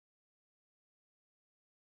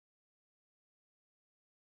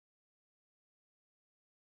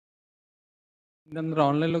అందరూ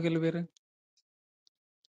ఆన్‌లైన్‌లోకి వెళ్ళిపోయారు.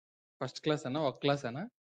 ఫస్ట్ క్లాసేనా? ఒక క్లాసేనా?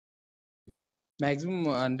 మాక్సిమం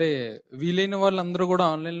అంటే వీలైన వాళ్ళందరూ కూడా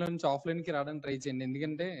ఆన్‌లైన్‌లో నుంచి ఆఫ్‌లైన్‌కి రావడానికి ట్రై చేయండి.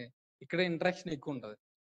 ఎందుకంటే ఇక్కడే ఇంటరాక్షన్ ఎక్కువుంటది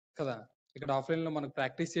కదా! ఇక్కడ ఆఫ్‌లైన్‌లో మనకు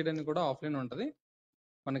ప్రాక్టీస్ చేయడానికి కూడా ఆఫ్‌లైన్ ఉంటది.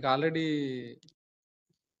 మనకు ఆల్రెడీ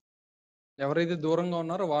ఎవరైతే దూరంగా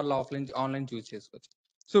ఉన్నారో వాళ్ళు ఆన్‌లైన్ చూజ్ చేసుకోవచ్చు.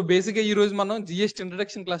 సో, బేసిక్‌గా ఈరోజు మనం జీఎస్టీ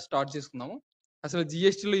ఇంట్రడక్షన్ క్లాస్ స్టార్ట్ చేసుకుందాము. అసలు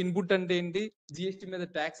జీఎస్టీలో ఇన్‌పుట్ అంటే ఏంటి? జీఎస్టీ మీద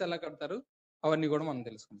టాక్స్ ఎలా కడతారు? అవన్నీ కూడా మనం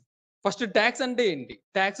తెలుసుకుందాం. ఫస్ట్ టాక్స్ అంటే ఏంటి?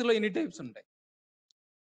 టాక్స్‌లో ఎన్ని టైప్స్ ఉంటాయి?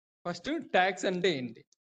 ఫస్ట్ టాక్స్ అంటే ఏంటి?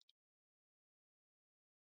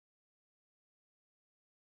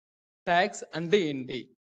 టాక్స్ అంటే ఏంటి?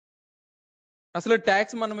 అసలు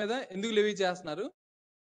టాక్స్ మన మీద ఎందుకు లెవీ చేస్తున్నారు?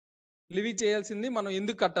 లెవీ చేయాల్సింది మనం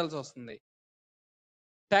ఎందుకు కట్టాల్సొస్తుంది?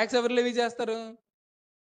 టాక్స్ ఎవరు లెవీ చేస్తారు?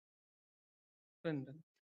 రండి.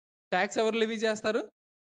 టాక్స్ ఎవరు లెవీ చేస్తారు?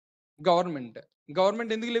 గవర్నమెంట్.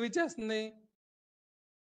 గవర్నమెంట్ ఎందుకు లెవీ చేస్తుంది?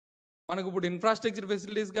 మనకిప్పుడు ఇన్‌ఫ్రాస్ట్రక్చర్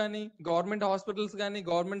ఫెసిలిటీస్ గాని, గవర్నమెంట్ హాస్పిటల్స్ గాని,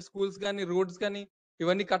 గవర్నమెంట్ స్కూల్స్ గాని, రోడ్స్ గాని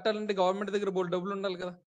ఇవన్నీ కట్టాలంటే గవర్నమెంట్ దగ్గర బోలెడు డబ్బులుండాలి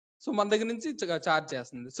కదా! సో, మన దగ్గర నుంచి చార్జ్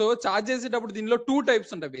చేస్తుంది. సో, చార్జ్ చేసేటప్పుడు దీనిలో 2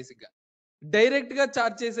 టైప్స్ ఉంటాయి బేసిక్‌గా. డైరెక్ట్‌గా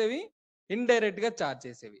చార్జ్ చేసేవి, ఇండైరెక్ట్‌గా చార్జ్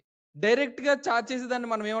చేసేవి. డైరెక్ట్‌గా చార్జ్ చేసేదాన్ని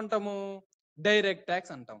మనం ఏమంటాము? డైరెక్ట్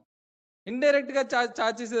టాక్స్ అంటాం. ఇండైరెక్ట్‌గా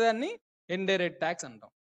చార్జ్ చేసేదాన్ని ఇండైరెక్ట్ టాక్స్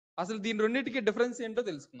అంటాం. అసలు దీని రెండిటికి డిఫరెన్స్ ఏంటో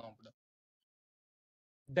తెలుసుకుందాం ఇప్పుడు.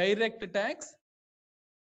 Direct tax,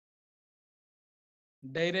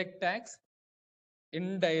 direct tax,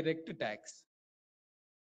 indirect talks.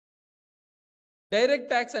 Direct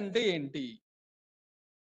tax అంటే ఏంటి?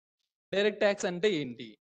 డైరెక్ట్ టాక్స్ అంటే ఏంటి?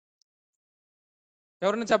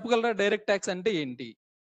 ఎవరైనా చెప్పగలరా డైరెక్ట్ టాక్స్ అంటే ఏంటి?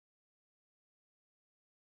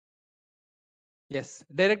 యెస్.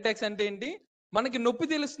 డైరెక్ట్ టాక్స్ అంటే ఏంటి? మనకి నొప్పి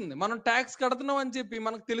తెలుస్తుంది. మనం టాక్స్ కడుతున్నాం అని చెప్పి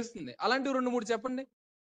మనకు తెలుస్తుంది. అలాంటివి 2, 3 చెప్పండి.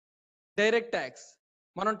 Direct tax.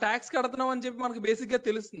 మనం టాక్స్ కడుతున్నాం అని చెప్పి మనకు బేసిక్‌గా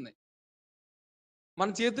తెలుస్తుంది. మన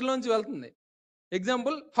చేతుల్లోంచి వెళ్తుంది.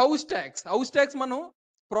 Example house talks. House talks మనం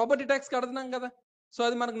ప్రాపర్టీ టాక్స్ కడుతున్నాం కదా! సో,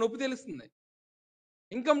 అది మనకు నొప్పి తెలుస్తుంది.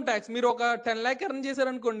 ఇన్‌కమ్ టాక్స్ మీరు ఒక 10,00,000 ఎర్న్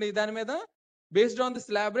చేశారనుకోండి. దాని మీద based on the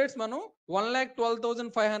slab rates మనం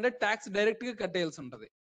 1,12,500 టాక్స్ డైరెక్ట్‌గా కట్టేయాల్సి ఉంటది.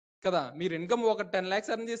 కదా! మీరు ఇన్‌కమ్ ఒక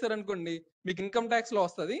 10,00,000 ఎర్న్ చేశారనుకోండి. మీకు ఇన్‌కమ్ టాక్స్‌లో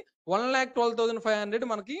వస్తది. 1,12,500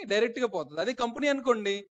 మనకి డైరెక్ట్‌గా పోతది. అదే కంపెనీ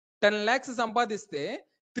అనుకోండి 10,00,000 సంపాదిస్తే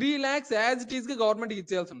 3,00,000 యాజ్ ఇట్ ఈస్‌గా గవర్నమెంట్‌కి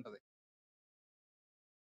ఇచ్చేయాల్సి ఉంటది.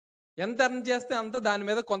 ఎంత ఎర్న్ చేస్తే అంత దాని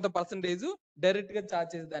మీద కొంత పర్సెంటేజ్ డైరెక్ట్‌గా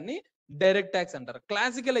చార్జ్ చేసేదాన్ని డైరెక్ట్ టాక్స్ అంటారు.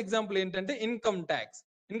 క్లాసికల్ ఎగ్జాంపుల్ ఏంటంటే ఇన్‌కమ్ టాక్స్.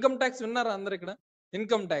 ఇన్‌కమ్ టాక్స్ విన్నారా అందరూ ఇక్కడ?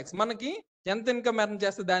 Income tax. మనకి ఎంత ఇన్‌కమ్ ఎర్న్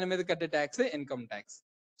చేస్తే దాని మీద కట్టే టాక్సే income tax.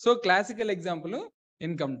 So, classical example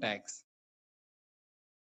income tax.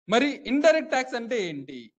 మరి ఇండైరెక్ట్ టాక్స్ అంటే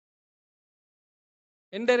ఏంటి?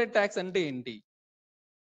 ఇండైరెక్ట్ టాక్స్ అంటే ఏంటి?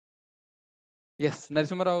 యెస్.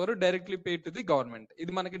 నరసింహారావు గారు directly paid to the government.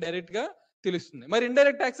 ఇది మనకి డైరెక్ట్‌గా తెలుస్తుంది. మరి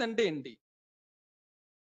ఇండైరెక్ట్ టాక్స్ అంటే ఏంటి?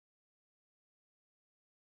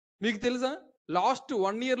 మీకు తెలుసా? లాస్ట్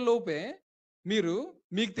 1 ఇయర్ లోపే మీరు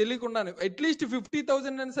మీకు తెలియకుండానే అట్‌లీస్ట్ 50,000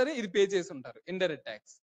 అయినా సరే ఇది పే చేసుంటారు. Indirect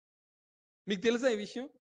talks. మీకు తెలుసా ఈ విషయం?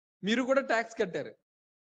 మీరు కూడా టాక్స్ కట్టారు.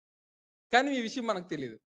 కానీ ఈ విషయం మనకు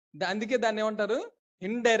తెలీదు. అందుకే దాన్నేమంటారు?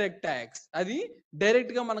 Indirect talks. అది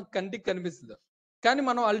డైరెక్ట్‌గా మనకు కంటికి కనిపిస్తది. కానీ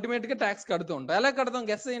మనం అల్టిమేట్‌గా టాక్స్ కడుతూ ఉంటాం. ఎలా కడతాం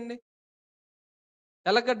గెస్ చేయండి?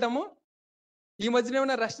 ఎలా కట్టాము? ఈ మధ్యన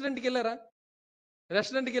ఏమైనా రెస్టారెంట్‌కెళ్లారా?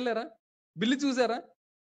 రెస్టారెంట్‌కెళ్లారా? బిల్లు చూసారా?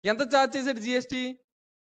 ఎంత చార్జ్ చేసాడు జీఎస్టీ?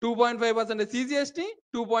 2.5% CGST,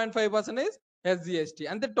 2.5% SGST.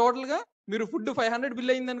 అంతే టోటల్‌గా మీరు ఫుడ్ 500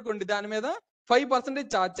 బిల్ అయిందనుకోండి. దాని మీద 5%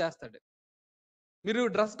 చార్జ్ చేస్తాడు. మీరు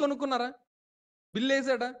డ్రెస్ కొనుక్కున్నారా?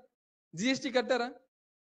 బిల్లేసాడా? జీఎస్టీ కట్టారా?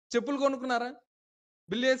 చెప్పులు కొనుక్కున్నారా?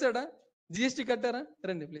 బిల్లేసాడా? జీఎస్టీ కట్టారా?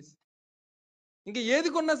 రండి ప్లీజ్. ఇంక ఏది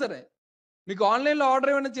కొన్నా సరే, మీకు ఆన్‌లైన్‌లో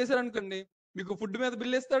ఆర్డర్ ఏమైనా చేశారనుకోండి. మీకు ఫుడ్ మీద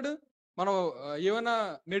బిల్లేస్తాడు. మనం ఏమైనా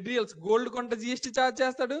మెటీరియల్స్ గోల్డ్ కొంటే జీఎస్టీ చార్జ్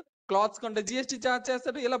చేస్తాడు. క్లాత్స్ కొంటే జీఎస్టీ చార్జ్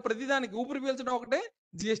చేస్తాడు. ఇలా ప్రతిదానికి ఊపిరి పీల్చడం ఒకటే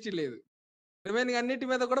జీఎస్టీ లేదు. రిమైనింగ్ అన్నిటి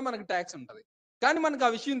మీద కూడా మనకు టాక్స్ ఉంటది. కానీ మనకు ఆ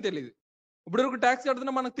విషయం తెలీదు. ఇప్పటివరకు టాక్స్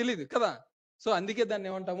కడుతున్నా మనకు తెలీదు కదా! సో, అందుకే దాన్ని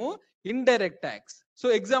ఏమంటాము? Indirect talks. So,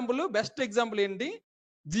 best example ఏంటి?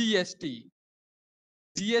 GST.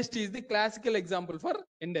 GST is the classical example for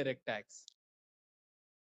indirect talks.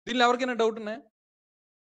 దీనిలో ఎవరికైనా డౌట్ ఉన్నాయా?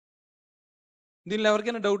 దీనిలో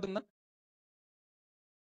ఎవరికైనా డౌట్ ఉందా?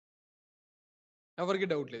 ఎవరికీ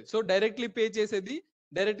డౌట్ లేదు. సో, డైరెక్ట్‌లీ పే చేసేది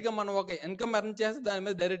డైరెక్ట్‌గా మనం ఒక ఇన్‌కమ్ ఎర్న్ చేస్తే దాని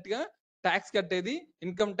మీద డైరెక్ట్‌గా టాక్స్ కట్టేది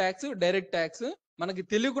ఇన్‌కమ్ టాక్స్, డైరెక్ట్ టాక్స్. మనకి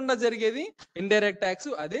తెలియకుండా జరిగేది ఇండైరెక్ట్ టాక్స్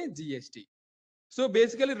అదే జీఎస్టీ. సో,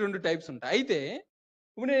 బేసికల్లీ 2 టైప్స్ ఉంటాయి. అయితే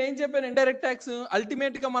ఇప్పుడు నేనేం చెప్పాను ఇండైరెక్ట్ టాక్స్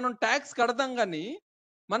అల్టిమేట్‌గా మనం టాక్స్ కడతాం గానీ,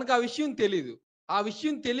 మనకు ఆ విషయం తెలీదు. ఆ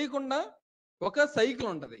విషయం తెలియకుండా ఒక సైకిల్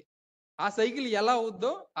ఉంటది. ఆ సైకిల్ ఎలా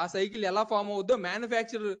అవుద్దో, ఆ సైకిల్ ఎలా ఫామ్ అవుద్దో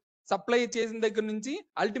మ్యానుఫ్యాక్చర్ సప్లై చేసిన దగ్గర నుంచి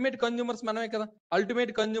అల్టిమేట్ కన్జ్యూమర్స్ మనమే కదా.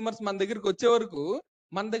 అల్టిమేట్ కన్జ్యూమర్స్ మన దగ్గరికి వచ్చే వరకు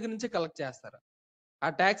మన దగ్గర నుంచే కలెక్ట్ చేస్తారు. ఆ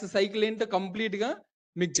ట్యాక్స్ సైకిల్ ఏంటో కంప్లీట్ గా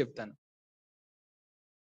మీకు చెప్తాను.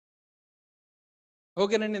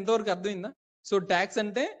 ఓకేనండి, ఇంతవరకు అర్థమైందా? సో ట్యాక్స్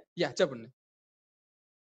అంటే చెప్పండి.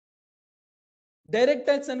 డైరెక్ట్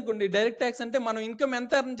ట్యాక్స్ అనుకోండి, డైరెక్ట్ ట్యాక్స్ అంటే మనం ఇన్కమ్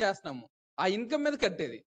ఎంత ఎర్న్ చేస్తున్నాము ఆ ఇన్కమ్ మీద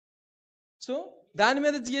కట్టేది. సో దాని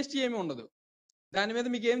మీద జిఎస్టీ ఏమి ఉండదు. దాని మీద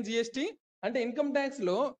మీకు ఏం జిఎస్టీ అంటే ఇన్కమ్ ట్యాక్స్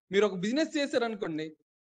లో మీరు ఒక బిజినెస్ చేశారనుకోండి,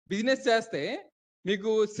 బిజినెస్ చేస్తే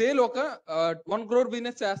మీకు సేల్ ఒక 1 crore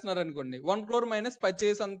బిజినెస్ చేస్తున్నారు అనుకోండి, 1 crore మైనస్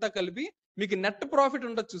పర్చేస్ అంతా కలిపి మీకు నెట్ ప్రాఫిట్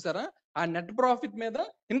ఉంటుంది చూసారా, ఆ నెట్ ప్రాఫిట్ మీద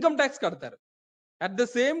ఇన్కమ్ ట్యాక్స్ కడతారు. అట్ ద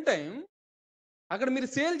సేమ్ టైం అక్కడ మీరు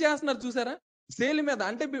సేల్ చేస్తున్నారు చూసారా, సేల్ మీద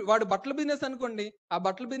అంటే వాడు బట్టల బిజినెస్ అనుకోండి, ఆ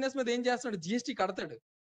బట్టల బిజినెస్ మీద ఏం చేస్తున్నాడు, జిఎస్టీ కడతాడు.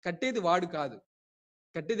 కట్టేది వాడు కాదు,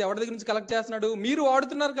 కట్టేది ఎవరి దగ్గర నుంచి కలెక్ట్ చేస్తున్నాడు, మీరు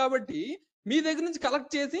వాడుతున్నారు కాబట్టి మీ దగ్గర నుంచి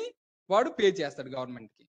కలెక్ట్ చేసి వాడు పే చేస్తాడు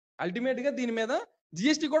గవర్నమెంట్ కి. అల్టిమేట్ గా దీని మీద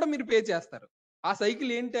జిఎస్టీ కూడా మీరు పే చేస్తారు. ఆ సైకిల్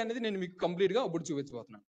ఏంటి అనేది నేను మీకు కంప్లీట్ గా ఇప్పుడు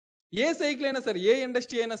చూపించబోతున్నాను. ఏ సైకిల్ అయినా సరే, ఏ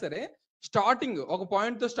ఇండస్ట్రీ అయినా సరే, స్టార్టింగ్ ఒక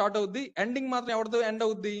పాయింట్ తో స్టార్ట్ అవుద్ది, ఎండింగ్ మాత్రం ఎవరితో ఎండ్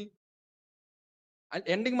అవుద్ది,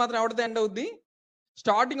 ఎండింగ్ మాత్రం ఎవరితో ఎండ్ అవుద్ది.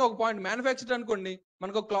 స్టార్టింగ్ ఒక పాయింట్ మ్యానుఫ్యాక్చర్ అనుకోండి,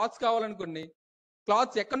 మనకు క్లాత్స్ కావాలనుకోండి,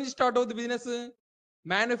 క్లాత్స్ ఎక్కడి నుంచి స్టార్ట్ అవుద్ది బిజినెస్,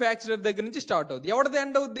 మ్యానుఫ్యాక్చరర్ దగ్గర నుంచి స్టార్ట్ అవుద్ది. ఎవరితో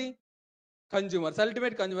ఎండ్ అవుద్ది, కన్జ్యూమర్స్,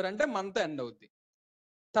 అల్టిమేట్ కన్జ్యూమర్ అంటే మనతో ఎండ్ అవుద్ది.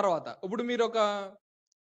 తర్వాత ఇప్పుడు మీరు ఒక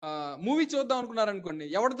మూవీ చూద్దాం అనుకున్నారనుకోండి,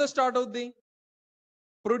 ఎవరితో స్టార్ట్ అవుద్ది,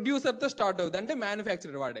 ప్రొడ్యూసర్తో స్టార్ట్ అవుద్ది అంటే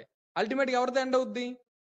మ్యానుఫ్యాక్చరర్ వాడే. అల్టిమేట్గా ఎవరితో ఎండ్ అవుద్ది,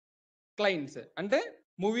 క్లయింట్స్ అంటే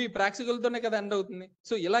మూవీ ప్రేక్షకులతోనే కదా ఎండ్ అవుతుంది.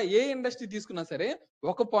 సో ఇలా ఏ ఇండస్ట్రీ తీసుకున్నా సరే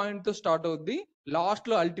ఒక పాయింట్ తో స్టార్ట్ అవుద్ది, లాస్ట్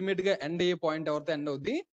లో అల్టిమేట్ గా ఎండ్ అయ్యే పాయింట్ ఎవరితో ఎండ్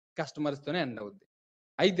అవుద్ది, కస్టమర్స్ తోనే ఎండ్ అవుద్ది.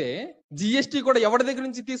 అయితే జిఎస్టీ కూడా ఎవరి దగ్గర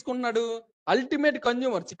నుంచి తీసుకుంటున్నాడు, అల్టిమేట్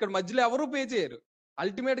కన్జ్యూమర్స్. ఇక్కడ మధ్యలో ఎవరు పే చేయరు,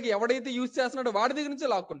 అల్టిమేట్ గా ఎవడైతే యూజ్ చేస్తున్నాడో వాడి దగ్గర నుంచే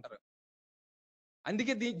లాక్కుంటారు.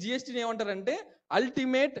 అందుకే జిఎస్టీని ఏమంటారంటే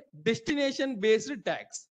అల్టిమేట్ డెస్టినేషన్ బేస్డ్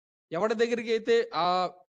ట్యాక్స్. ఎవరి దగ్గరికి అయితే ఆ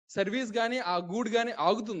సర్వీస్ కానీ ఆ గూడ్ కానీ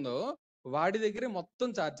ఆగుతుందో వాడి దగ్గరే మొత్తం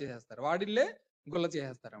ఛార్జ్ చేసేస్తారు, వాడిల్లే గుల్ల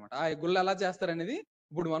చేసేస్తారు అనమాట. ఆ గుల్ల ఎలా చేస్తారు అనేది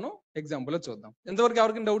ఇప్పుడు మనం ఎగ్జాంపుల్ చూద్దాం. ఎంతవరకు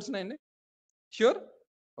ఎవరికైనా డౌట్స్ ఉన్నాయండి? Sure,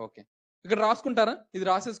 okay. ఇక్కడ రాసుకుంటారా, ఇది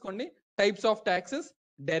రాసేసుకోండి. Types of taxes,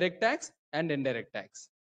 direct tax and indirect tax.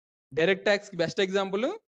 Direct tax కి best example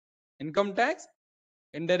income tax,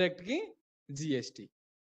 indirect కి జిఎస్టీ.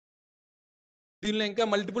 దీనిలో ఇంకా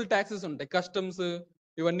మల్టిపుల్ ట్యాక్సెస్ ఉంటాయి, కస్టమ్స్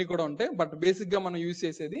ఇవన్నీ కూడా ఉంటాయి, బట్ బేసిక్ గా మనం యూజ్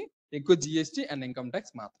చేసేది ఎక్కువ జిఎస్టీ అండ్ ఇన్కమ్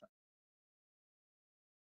ట్యాక్స్ మాత్రం.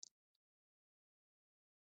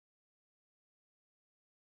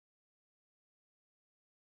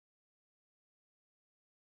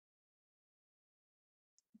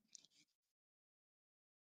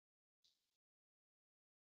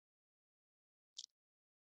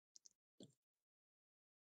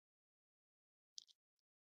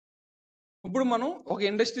 ఇప్పుడు మనం ఒక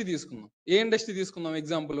ఇండస్ట్రీ తీసుకుందాం. ఏ ఇండస్ట్రీ తీసుకుందాం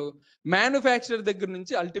ఎగ్జాంపుల్, మ్యానుఫ్యాక్చరర్ దగ్గర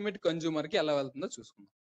నుంచి అల్టిమేట్ కన్జ్యూమర్ కి ఎలా వెళ్తుందో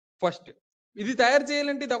చూసుకుందాం. ఫస్ట్ ఇది తయారు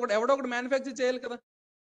చేయాలంటే ఇది ఎవడో ఒకటి మ్యానుఫ్యాక్చర్ చేయాలి కదా.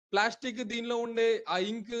 ప్లాస్టిక్ దీనిలో ఉండే ఆ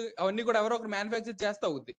ఇంక్ అవన్నీ కూడా ఎవరో ఒకటి మ్యానుఫ్యాక్చర్ చేస్తా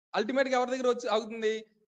అవుద్ది. అల్టిమేట్ గా ఎవరి దగ్గర వచ్చి ఆగుతుంది,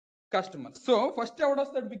 కస్టమర్. సో ఫస్ట్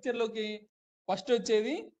ఎవడొస్తాడు పిక్చర్ లోకి, ఫస్ట్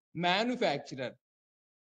వచ్చేది మ్యానుఫ్యాక్చరర్.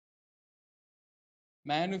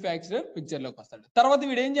 మ్యానుఫ్యాక్చరర్ పిక్చర్ లోకి వస్తాడు. తర్వాత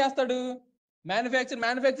వీడు ఏం చేస్తాడు,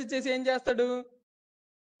 మ్యానుఫ్యాక్చర్ చేసి ఏం చేస్తాడు,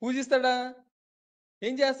 పూజిస్తాడా,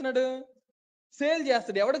 ఏం చేస్తున్నాడు, సేల్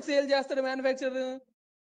చేస్తాడు. ఎవరికి సేల్ చేస్తాడు మ్యానుఫ్యాక్చరర్,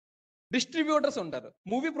 డిస్ట్రిబ్యూటర్స్ ఉంటారు.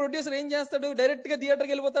 మూవీ ప్రొడ్యూసర్ ఏం చేస్తాడు, డైరెక్ట్ గా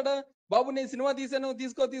థియేటర్కి వెళ్ళిపోతాడా, బాబు నేను సినిమా తీసాను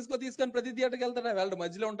తీసుకొని ప్రతి థియేటర్కి వెళ్తాడా, వెళ్ళడు,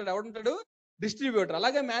 మధ్యలో ఉంటాడు. ఎవడుంటాడు, డిస్ట్రిబ్యూటర్.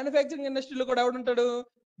 అలాగే మ్యానుఫ్యాక్చరింగ్ ఇండస్ట్రీలో కూడా ఎవడుంటాడు,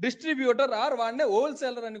 డిస్ట్రిబ్యూటర్ ఆర్ వాడినే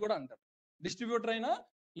హోల్సేలర్ అని కూడా అంటారు. డిస్ట్రిబ్యూటర్ అయినా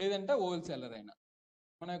లేదంటే హోల్సేలర్ అయినా,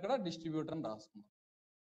 మనం ఇక్కడ డిస్ట్రిబ్యూటర్ అని రాసుకుందాం.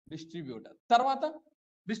 డిస్ట్రిబ్యూటర్. తర్వాత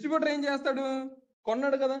డిస్ట్రిబ్యూటర్ ఏం చేస్తాడు,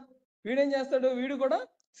 కొన్నాడు కదా, వీడేం చేస్తాడు, వీడు కూడా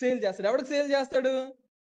సేల్ చేస్తాడు. ఎవరికి సేల్ చేస్తాడు,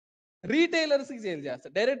 రీటైలర్స్ కి సేల్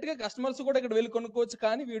చేస్తాడు. డైరెక్ట్ గా కస్టమర్స్ కూడా ఇక్కడ వెళ్ళి కొనుక్కోవచ్చు,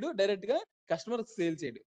 కానీ వీడు డైరెక్ట్ గా కస్టమర్స్ సేల్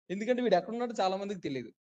చేయడు. ఎందుకంటే వీడు ఎక్కడ ఉన్నాడో చాలా మందికి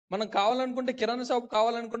తెలియదు. మనం కావాలనుకుంటే కిరాణా షాప్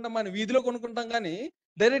కావాలనుకుంటే మన వీధిలో కొనుక్కుంటాం, కానీ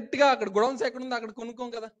డైరెక్ట్ గా అక్కడ గొడౌన్స్ ఎక్కడ ఉందో అక్కడ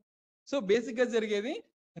కొనుక్కోం కదా. సో బేసిక్ గా జరిగేది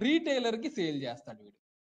రీటైలర్ కి సేల్ చేస్తాడు వీడు.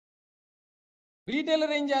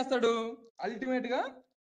 రీటైలర్ ఏం చేస్తాడు, అల్టిమేట్ గా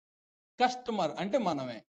కస్టమర్ అంటే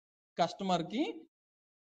మనమే, కస్టమర్ కి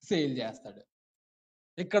సేల్ చేస్తాడు.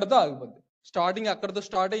 ఇక్కడతో ఆగిపోద్ది. స్టార్టింగ్ అక్కడతో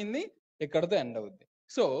స్టార్ట్ అయింది, ఇక్కడతో ఎండ్ అవుద్ది.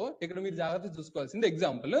 సో ఇక్కడ మీరు జాగ్రత్త చూసుకోవాల్సింది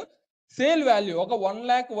ఎగ్జాంపుల్, సేల్ వాల్యూ ఒక 1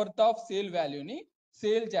 lakh వర్త్ ఆఫ్ సేల్ వాల్యూని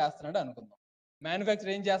సేల్ చేస్తున్నాడు అనుకుందాం.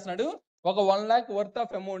 మ్యానుఫ్యాక్చర్ ఏం చేస్తున్నాడు, ఒక 1 lakh వర్త్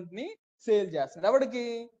ఆఫ్ అమౌంట్ ని సేల్ చేస్తున్నాడు. ఎవరికి,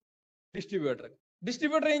 డిస్ట్రిబ్యూటర్.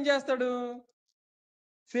 డిస్ట్రిబ్యూటర్ ఏం చేస్తాడు,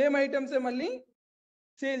 సేమ్ ఐటమ్స్ మళ్ళీ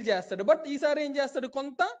సేల్ చేస్తాడు. బట్ ఈసారి ఏం చేస్తాడు,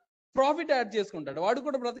 కొంత ప్రాఫిట్ యాడ్ చేసుకుంటాడు. వాడు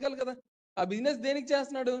కూడా బ్రతకాలి కదా. ఆ బిజినెస్ దేనికి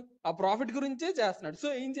చేస్తున్నాడు, ఆ ప్రాఫిట్ గురించే చేస్తున్నాడు. సో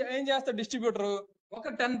ఏం చేస్తాడు డిస్ట్రిబ్యూటర్, ఒక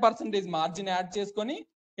 10% మార్జిన్ యాడ్ చేసుకొని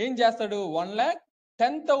ఏం చేస్తాడు,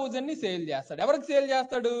 1,10,000 ని సేల్ చేస్తాడు. ఎవరికి సేల్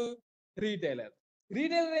చేస్తాడు, రీటైలర్.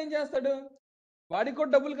 రీటైలర్ ఏం చేస్తాడు, వాడికి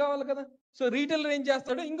కూడా డబ్బులు కావాలి కదా. సో రీటైలర్ ఏం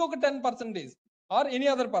చేస్తాడు, ఇంకొక 10% or any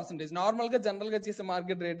other percentage, normal గా జనరల్ గా చేసే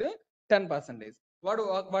మార్కెట్ రేట్ 10%.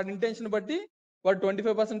 వాడి ఇంటెన్షన్ బట్టి వాడు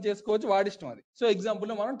 25% చేసుకోవచ్చు, వాడి ఇష్టం అది. సో ఎగ్జాంపుల్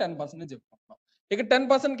లో మనం 10% చెప్పుకుంటున్నాం. ఇక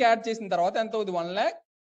 10% యాడ్ చేసిన తర్వాత ఎంత అవుతుంది,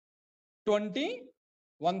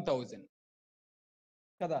 1,21,000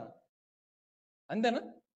 కదా. అంతేనా,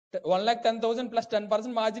 1,10,000 ప్లస్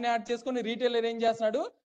 10% మార్జిన్ యాడ్ చేసుకొని రీటైలర్ ఏం చేస్తున్నాడు,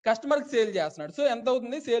 కస్టమర్ కి సేల్ చేస్తున్నాడు. సో ఎంత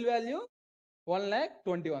అవుతుంది సేల్ వాల్యూ,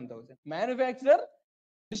 1,21,000. మ్యానుఫ్యాక్చరర్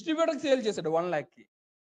డిస్ట్రిబ్యూటర్ కి సేల్ చేశాడు 1 lakh కి.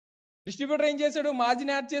 డిస్ట్రిబ్యూటర్ ఏం చేశాడు,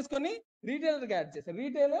 మార్జిన్ యాడ్ చేసుకొని రీటైలర్ కి యాడ్ చేశాడు.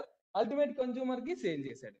 రీటైలర్ అల్టిమేట్ కన్జ్యూమర్ కి సేల్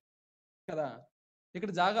చేశాడు కదా.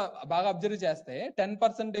 ఇక్కడ బాగా అబ్జర్వ్ చేస్తే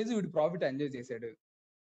 10% వీడు ప్రాఫిట్ ఎంజాయ్ చేశాడు.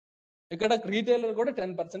 ఇక్కడ రీటైలర్ కూడా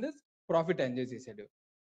 10% ప్రాఫిట్ ఎంజాయ్ చేశాడు.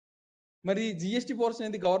 మరి జిఎస్టీ పోర్షన్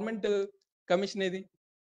ఏది, గవర్నమెంట్ కమిషన్ ఏది,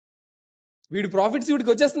 వీడి ప్రాఫిట్స్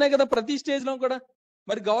వీడికి వచ్చేస్తున్నాయి కదా ప్రతి స్టేజ్ లో కూడా.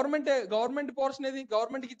 మరి గవర్నమెంట్ పోర్షన్ ఏది,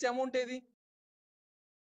 గవర్నమెంట్ కి ఇచ్చే అమౌంట్ ఏది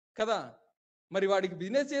కదా. మరి వాడికి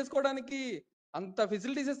బిజినెస్ చేసుకోవడానికి అంత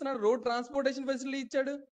ఫెసిలిటీస్ ఇస్తున్నాడు, రోడ్ ట్రాన్స్పోర్టేషన్ ఫెసిలిటీ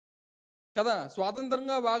ఇచ్చాడు కదా,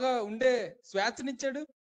 స్వాతంత్రంగా బాగా ఉండే స్వేచ్ఛనిచ్చాడు,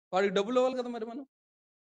 వాడికి డబ్బులు ఇవ్వాలి కదా. మరి మనం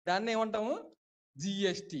దాన్ని ఏమంటాము,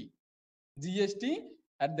 GST. GST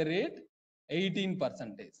at the rate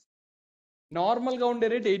 18%. Normal గా ఉండే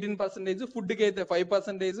రేట్ 18%, ఫుడ్ కి అయితే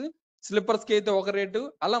 5%, స్లిప్పర్స్ కి అయితే ఒక రేటు,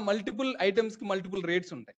 అలా మల్టిపుల్ ఐటమ్స్ కి మల్టిపుల్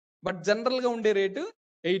రేట్స్ ఉంటాయి. బట్ జనరల్ గా ఉండే rate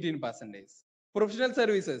 18%. Professional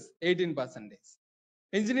services 18%,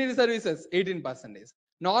 engineering services 18%,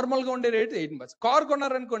 normal గా ఉండే rate 18%. Car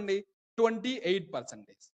కొన్నారనుకోండి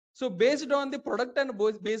 28%. So based on the product and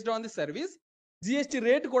based on the service GST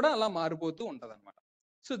rate కూడా అలా మారిపోతూ ఉంటది అనమాట.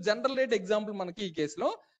 సో జనరల్ రేట్ ఎగ్జాంపుల్ మనకి ఈ కేసులో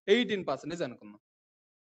 18% అనుకుందాం.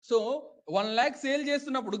 సో 1 lakh సేల్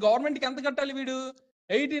చేస్తున్నప్పుడు గవర్నమెంట్ కి ఎంత కట్టాలి వీడు,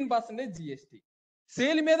 18% జిఎస్టీ.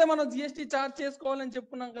 సేల్ మీద మనం జిఎస్టీ చార్జ్ చేసుకోవాలని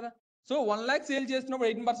చెప్పుకున్నాం కదా. సో 1 lakh సేల్ చేస్తున్నప్పుడు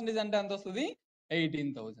 18% అంటే ఎంత వస్తుంది,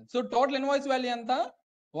 18,000. సో టోటల్ ఇన్వాయిస్ వాల్యూ ఎంత,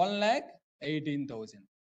 1,18,000.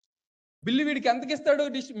 బిల్లు వీడికి ఎంతకి ఇస్తాడు,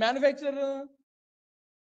 మ్యానుఫ్యాక్చరర్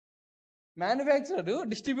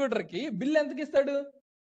డిస్ట్రిబ్యూటర్ కి బిల్ ఎంతకి ఇస్తాడు,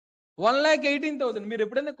 1,18,000. మీరు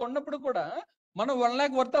ఎప్పుడైనా కొన్నప్పుడు కూడా మనం 1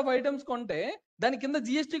 lakh వర్త్ ఆఫ్ ఐటమ్స్ కొంటే దాని కింద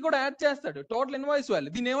జిఎస్టీ కూడా యాడ్ చేస్తాడు, టోటల్ ఇన్వాయిస్ వాల్యూ.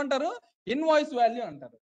 దీన్ని ఏమంటారు, ఇన్వాయిస్ వాల్యూ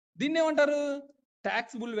అంటారు. దీన్ని ఏమంటారు,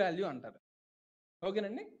 ట్యాక్సిబుల్ వాల్యూ అంటారు.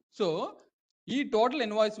 ఓకేనండి. సో ఈ టోటల్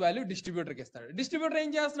ఇన్వాయిస్ వాల్యూ డిస్ట్రిబ్యూటర్కి ఇస్తాడు. డిస్ట్రిబ్యూటర్ ఏం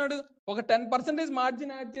చేస్తున్నాడు, ఒక 10%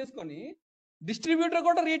 మార్జిన్ యాడ్ చేసుకొని డిస్ట్రిబ్యూటర్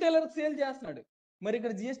కూడా రీటైలర్ సేల్ చేస్తున్నాడు. మరి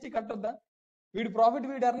ఇక్కడ జిఎస్టీ కట్టొద్దా, వీడి ప్రాఫిట్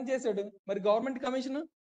వీడు ఎర్న్ చేశాడు, మరి గవర్నమెంట్ కమిషన్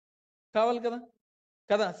కావాలి కదా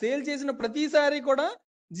కదా. సేల్ చేసిన ప్రతిసారి కూడా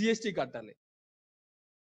జిఎస్టీ కట్టాలి,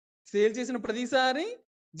 సేల్ చేసిన ప్రతిసారి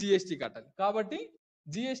జిఎస్టీ కట్టాలి. కాబట్టి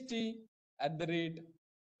జిఎస్టీ అట్ ద రేట్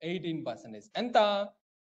 18%. ఎంత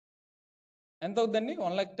అవుతుందండి,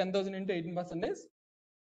 1,10,000 into 18%.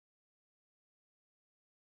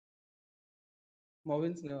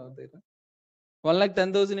 మొబైల్స్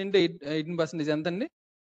 1,10,000 into 18% ఎంత అండి,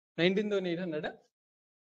 19,800.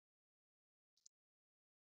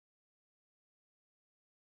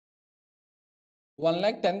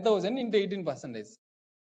 1,10,000 into 18%.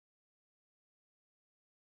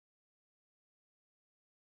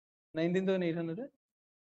 19,800.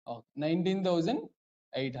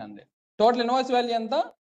 19,800. టోటల్ ఇన్వాయిస్ వాల్యూ ఎంత,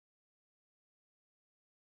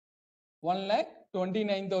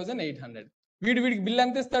 1,29,800. వీడికి బిల్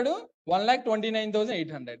ఎంత ఇస్తాడు,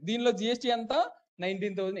 1,29,800. దీనిలో జిఎస్టీ ఎంత,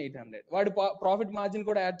 19,800. వాడి ప్రాఫిట్ మార్జిన్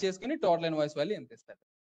కూడా యాడ్ చేసుకుని టోటల్ ఇన్వాయిస్ వాల్యూ ఎంత ఇస్తాడు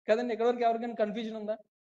కదండి. ఇక్కడ వరకు ఎవరికైనా కన్ఫ్యూజన్ ఉందా,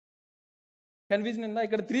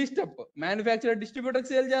 ఇక్కడ 3 స్టెప్. మ్యానుఫ్యాక్చరర్ డిస్ట్రిబ్యూటర్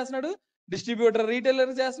సేల్ చేస్తున్నాడు, డిస్ట్రిబ్యూటర్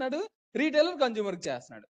రీటైలర్ చేస్తున్నాడు, రీటైలర్ కన్జ్యూమర్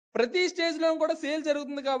చేస్తున్నాడు. ప్రతి స్టేజ్ లో కూడా సేల్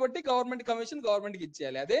జరుగుతుంది కాబట్టి గవర్నమెంట్ కమిషన్ గవర్నమెంట్ కి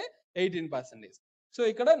ఇచ్చేయాలి, అదే 18%. సో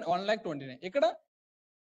ఇక్కడ 1,29,000, ఇక్కడ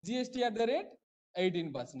జిఎస్టీ అట్ ద రేట్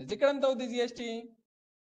 18%. ఇక్కడ ఎంత అవుతుంది జిఎస్టీ,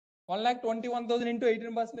 1,21,000 into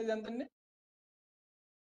 18% ఎంత అండి,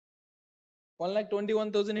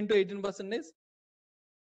 1,21,000 into 18%,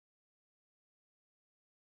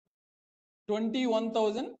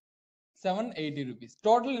 21,780 rupees.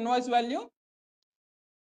 Total invoice value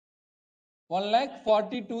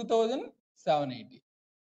 1,42,780.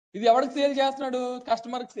 ఇది ఎవరికి సేల్ చేస్తున్నాడు,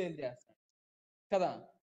 కస్టమర్ కి సేల్ చేస్తున్నాడు కదా.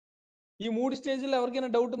 ఈ 3 స్టేజ్లో ఎవరికైనా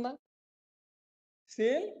డౌట్ ఉందా,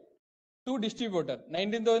 సేల్ టు డిస్ట్రిబ్యూటర్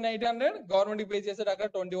 19,800 గవర్నమెంట్ కి పే చేశాడు, అక్కడ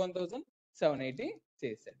 21,780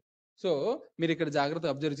 చేశాడు. సో మీరు ఇక్కడ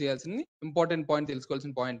జాగ్రత్తగా అబ్జర్వ్ చేయాల్సింది ఇంపార్టెంట్ పాయింట్,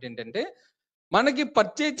 తెలుసుకోవాల్సిన పాయింట్ ఏంటంటే, మనకి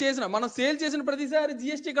పర్చేజ్ చేసిన, మనం సేల్ చేసిన ప్రతిసారి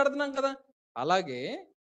జిఎస్టీ కడుతున్నాం కదా, అలాగే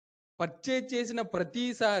పర్చేజ్ చేసిన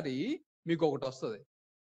ప్రతిసారి మీకు ఒకటి వస్తుంది.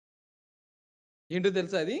 ఏంటో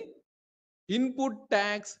తెలుసా? అది ఇన్పుట్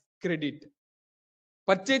ట్యాక్స్ క్రెడిట్.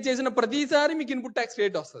 పర్చేజ్ చేసిన ప్రతిసారి మీకు ఇన్పుట్ ట్యాక్స్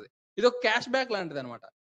రేట్ వస్తుంది. ఇది ఒక క్యాష్ బ్యాక్ లాంటిది అనమాట.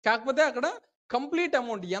 కాకపోతే అక్కడ కంప్లీట్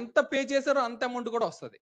అమౌంట్ ఎంత పే చేశారో అంత అమౌంట్ కూడా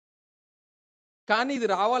వస్తుంది. కానీ ఇది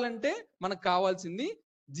రావాలంటే మనకు కావాల్సింది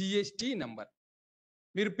జిఎస్టీ నెంబర్.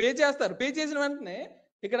 మీరు పే చేస్తారు, పే చేసిన వెంటనే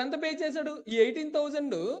ఇక్కడ ఎంత పే చేశాడు? ఈ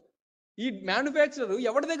 18,000 ఈ మ్యానుఫ్యాక్చరర్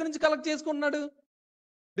ఎవరి దగ్గర నుంచి కలెక్ట్ చేసుకుంటున్నాడు?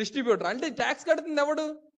 డిస్ట్రిబ్యూటర్. అంటే ట్యాక్స్ కడుతుంది ఎవడు?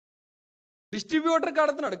 డిస్ట్రిబ్యూటర్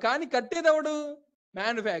కడుతున్నాడు. కానీ కట్టేది ఎవడు?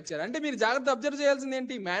 మ్యానుఫ్యాక్చరర్. అంటే మీరు జాగ్రత్త అబ్జర్వ్ చేయాల్సింది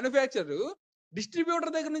ఏంటి? మ్యానుఫ్యాక్చరర్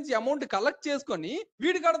డిస్ట్రిబ్యూటర్ దగ్గర నుంచి అమౌంట్ కలెక్ట్ చేసుకొని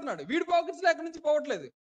వీడు కడుతున్నాడు. వీడి పాకెట్స్ ఎక్కడి నుంచి పోవట్లేదు.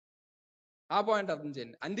 ఆ పాయింట్ అర్థం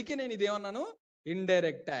చేయండి. అందుకే నేను ఇదేమన్నాను,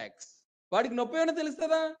 ఇండైరెక్ట్ ట్యాక్స్. వాడికి నొప్పి ఏమైనా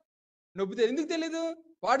తెలుస్తుందా? నొప్పి ఎందుకు తెలీదు?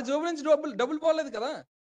 వాడి జోబు నుంచి డబ్బులు పోలేదు కదా.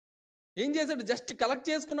 ఏం చేశాడు? జస్ట్ కలెక్ట్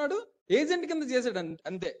చేసుకున్నాడు, ఏజెంట్ కింద చేశాడు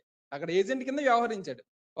అంతే. అక్కడ ఏజెంట్ కింద వ్యవహరించాడు.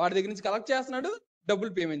 వాడి దగ్గర నుంచి కలెక్ట్ చేస్తున్నాడు,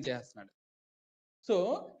 డబ్బులు పేమెంట్ చేస్తున్నాడు. సో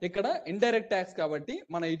ఇక్కడ ఇండైరెక్ట్ ట్యాక్స్ కాబట్టి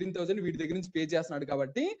మన 18,000 వీడి దగ్గర నుంచి పే చేస్తున్నాడు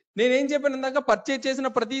కాబట్టి, నేనేం చెప్పాను ఇందాక, పర్చేజ్ చేసిన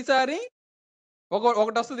ప్రతిసారి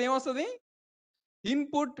ఒకటి వస్తుంది. ఏమొస్తుంది?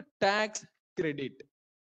 Input tax credit.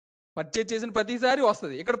 పర్చేజ్ చేసిన ప్రతిసారి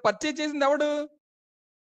వస్తుంది. ఇక్కడ పర్చేజ్ చేసింది ఎవడు?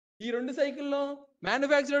 ఈ 2 సైకిల్లో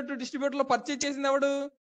మ్యానుఫ్యాక్చరర్ టు డిస్ట్రిబ్యూటర్ లో పర్చేజ్ చేసింది ఎవడు?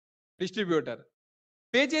 డిస్ట్రిబ్యూటర్.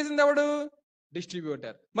 పే చేసింది ఎవడు?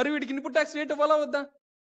 డిస్ట్రిబ్యూటర్. మరి వీడికి ఇన్పుట్ ట్యాక్స్ రేట్ ఇవ్వాలా వద్దా?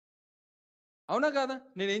 అవునా కాదా?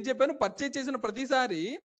 నేనేం చెప్పాను? పర్చేజ్ చేసిన ప్రతిసారి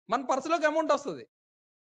మన పర్సులోకి అమౌంట్ వస్తుంది.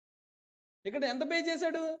 ఇక్కడ ఎంత పే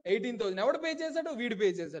చేశాడు? 18,000. ఎవడు పే చేశాడు? వీడు పే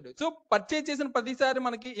చేశాడు. సో పర్చేజ్ చేసిన ప్రతిసారి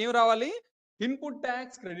మనకి ఏం రావాలి? ఇన్పుట్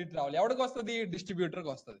ట్యాక్స్ క్రెడిట్ రావాలి. ఎవరికి వస్తుంది?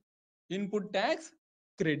 డిస్ట్రిబ్యూటర్కి వస్తుంది. Input tax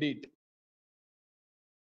credit.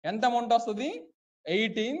 ఎంత అమౌంట్ వస్తుంది?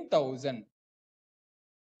 18,000.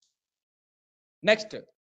 నెక్స్ట్,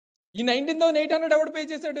 ఈ 19,800 ఎవడు పే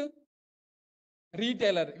చేశాడు?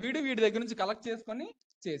 రీటైలర్. వీడి దగ్గర నుంచి కలెక్ట్ చేసుకొని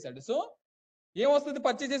చేశాడు. సో ఏమొస్తుంది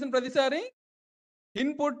పర్చేజ్ చేసిన ప్రతిసారి?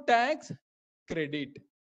 Input tax credit.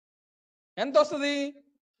 ఎంత వస్తుంది?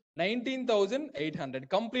 19,800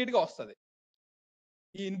 కంప్లీట్ గా వస్తుంది.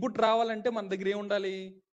 ఈ ఇన్పుట్ రావాలంటే మన దగ్గర ఏముండాలి?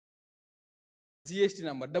 GST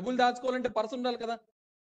number. డబ్బులు దాచుకోవాలంటే పర్స్ ఉండాలి కదా.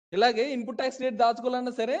 ఇలాగే ఇన్పుట్ ట్యాక్స్ రేట్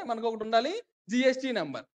దాచుకోవాలన్నా సరే మనకు ఒకటి ఉండాలి, జిఎస్టీ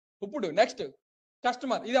నెంబర్. ఇప్పుడు నెక్స్ట్,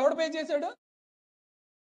 కస్టమర్. ఇది ఎవడు పే చేశాడు?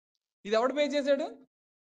 ఇది ఎవడు పే చేశాడు?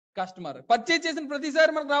 కస్టమర్. పర్చేజ్ చేసిన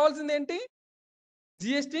ప్రతిసారి మనకు రావాల్సింది ఏంటి?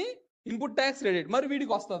 GST input tax credit. మరి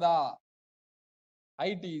వీడికి వస్తుందా?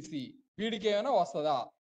 ఐటీసీ. వీడికి ఏమైనా వస్తుందా?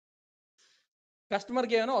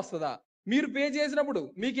 కస్టమర్కి ఏమైనా వస్తుందా? మీరు పే చేసినప్పుడు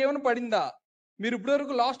మీకు ఏమైనా పడిందా? మీరు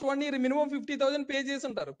ఇప్పటివరకు లాస్ట్ 1 year మినిమం 50,000 పే చేసి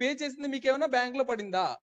ఉంటారు. పే చేసింది మీకు ఏమైనా బ్యాంక్ లో పడిందా?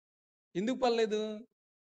 ఎందుకు పడలేదు?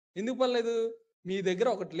 ఎందుకు పడలేదు? మీ దగ్గర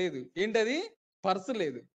ఒకటి లేదు. ఏంటది? పర్సు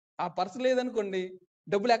లేదు. ఆ పర్సు లేదనుకోండి,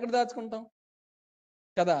 డబ్బులు ఎక్కడ దాచుకుంటాం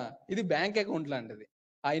కదా. ఇది బ్యాంక్ అకౌంట్ లాంటిది.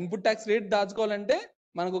 ఆ ఇన్పుట్ ట్యాక్స్ రేట్ దాచుకోవాలంటే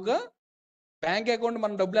మనకు ఒక బ్యాంక్ అకౌంట్,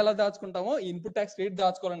 మన డబ్బులు ఎలా దాచుకుంటామో ఈ ఇన్పుట్ ట్యాక్స్ రేట్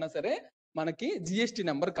దాచుకోవాలన్నా సరే మనకి జిఎస్టీ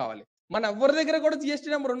నెంబర్ కావాలి. మన ఎవరి దగ్గర కూడా జిఎస్టీ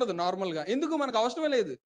నెంబర్ ఉండదు నార్మల్ గా. ఎందుకు? మనకు అవసరమే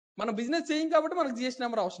లేదు. మన బిజినెస్ చేయం కాబట్టి మనకు జిఎస్టీ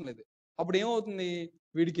నెంబర్ అవసరం లేదు. అప్పుడు ఏమవుతుంది?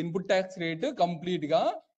 వీడికి ఇన్పుట్ ట్యాక్స్ రేట్ కంప్లీట్ గా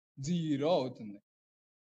 0 అవుతుంది.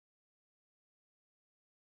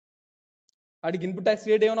 వాడికి ఇన్పుట్ ట్యాక్స్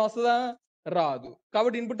రేట్ ఏమైనా వస్తుందా? రాదు.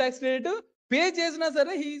 కాబట్టి ఇన్పుట్ ట్యాక్స్ రేట్ పే చేసినా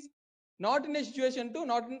సరే he's not in a situation to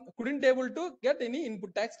couldn't able to get any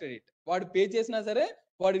input tax credit. వాడు పే చేసినా సరే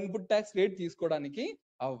వాడు ఇన్పుట్ ట్యాక్స్ రేట్ తీసుకోవడానికి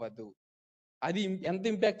అవ్వదు. అది ఎంత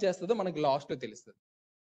ఇంపాక్ట్ చేస్తుందో మనకి లాస్ట్ లో తెలుస్తుంది.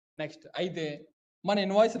 నెక్స్ట్, అయితే మన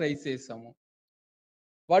ఇన్వాయిస్ రైజ్ చేస్తాము,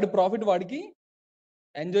 వాడి ప్రాఫిట్ వాడికి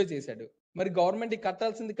ఎంజాయ్ చేశాడు. మరి గవర్నమెంట్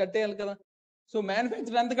కట్టాల్సింది కట్టేయాలి కదా. సో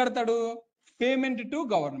మ్యానుఫ్యాక్చర్ ఎంత కడతాడు? Payment to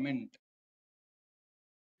government.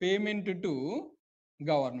 Payment to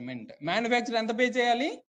government. Manufacture ఎంత పే చేయాలి?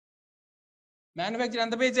 మ్యానుఫ్యాక్చర్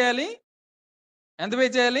ఎంత పే చేయాలి? ఎంత పే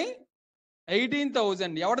చేయాలి?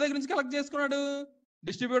 18,000. ఎవరి దగ్గర నుంచి కలెక్ట్ చేసుకున్నాడు?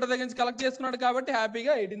 డిస్ట్రిబ్యూటర్ దగ్గర నుంచి కలెక్ట్ చేసుకున్నాడు కాబట్టి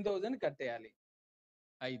హ్యాపీగా 18,000 కట్టేయాలి.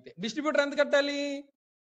 అయితే డిస్ట్రిబ్యూటర్ ఎంత కట్టాలి?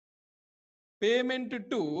 Payment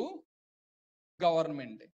to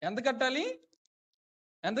government. ఎంత కట్టాలి?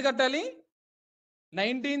 ఎంత కట్టాలి?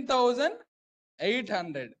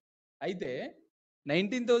 19,800. అయితే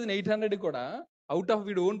 19,800 కూడా అవుట్ ఆఫ్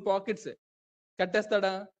వీడి ఓన్ పాకెట్స్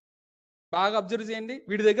కట్టేస్తాడా? బాగా అబ్జర్వ్ చేయండి.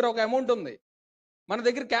 వీడి దగ్గర ఒక అమౌంట్ ఉంది, మన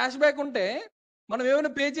దగ్గర క్యాష్ బ్యాక్ ఉంటే మనం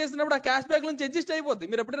ఏమైనా పే చేసినప్పుడు ఆ క్యాష్ బ్యాక్ నుంచి అడ్జస్ట్ అయిపోద్ది.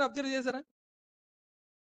 మీరు ఎప్పుడైనా అబ్జర్వ్ చేశారా?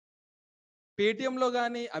 పేటిఎంలో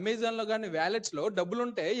కానీ అమెజాన్లో కానీ వ్యాలెట్స్లో డబ్బులు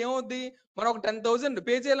ఉంటే ఏమవుద్ది, మనం ఒక 10,000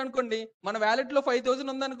 పే చేయాలనుకోండి, మన వ్యాలెట్లో 5,000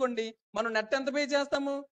 ఉందనుకోండి, మనం నెట్ ఎంత పే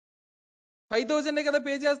చేస్తాము? 5,000 కదా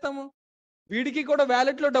పే చేస్తాము. వీడికి కూడా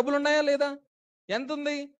వ్యాలెట్లో డబ్బులు ఉన్నాయా లేదా? ఎంత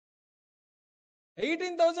ఉంది?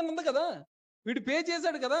 18,000 ఉంది కదా. వీడు పే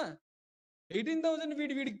చేశాడు కదా. 18,000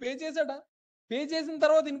 వీడికి పే చేశాడా? పే చేసిన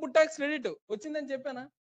తర్వాత ఇన్పుట్ ట్యాక్స్ క్రెడిట్ వచ్చిందని చెప్పానా?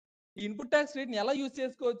 ఈ ఇన్పుట్ ట్యాక్స్ క్రెడిట్ని ఎలా యూజ్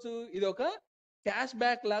చేసుకోవచ్చు? ఇది ఒక క్యాష్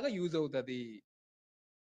బ్యాక్ లాగా యూజ్ అవుతుంది.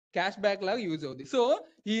 క్యాష్ బ్యాక్ లాగా యూజ్ అవుతుంది. సో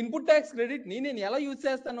ఈ ఇన్పుట్ ట్యాక్స్ క్రెడిట్ ని నేను ఎలా యూజ్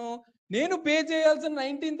చేస్తాను? నేను పే చేయాల్సిన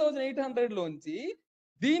 19,800 లోంచి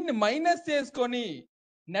దీన్ని మైనస్ చేసుకొని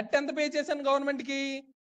నెట్ ఎంత పే చేశాను గవర్నమెంట్ కి?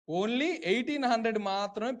 ఓన్లీ 1,800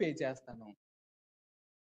 మాత్రమే పే చేస్తాను.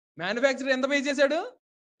 మ్యానుఫ్యాక్చరర్ ఎంత పే చేశాడు?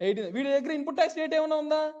 18. వీడి దగ్గర ఇన్పుట్ ట్యాక్స్ రేట్ ఏమైనా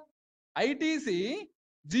ఉందా? ఐటీసీ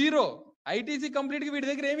 0. ఐటీసీ కంప్లీట్ గా వీడి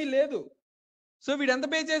దగ్గర ఏమీ లేదు. సో వీడు ఎంత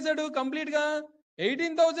పే చేశాడు? కంప్లీట్ గా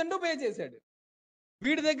 18,000 పే చేశాడు.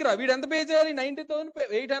 వీడి దగ్గర వీడు ఎంత పే చేయాలి?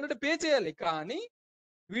 90,800 పే చేయాలి. కానీ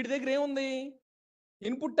వీడి దగ్గర ఏముంది?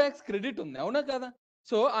 ఇన్పుట్ ట్యాక్స్ క్రెడిట్ ఉంది. అవునా కదా?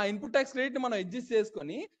 సో ఆ ఇన్పుట్ ట్యాక్స్ క్రెడిట్ మనం అడ్జస్ట్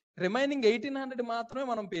చేసుకొని రిమైనింగ్ 1,800 మాత్రమే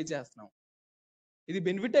మనం పే చేస్తున్నాం. ఇది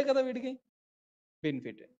బెనిఫిటే కదా వీడికి.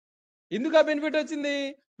 బెనిఫిట్. ఎందుకు ఆ బెనిఫిట్ వచ్చింది?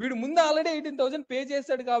 వీడు ముందు ఆల్రెడీ 18,000 పే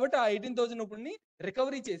చేశాడు కాబట్టి ఆ 18,000 ఇప్పుడు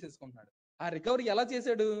రికవరీ చేసేసుకుంటున్నాడు. ఆ రికవరీ ఎలా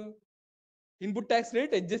చేశాడు? ఇన్పుట్ ట్యాక్స్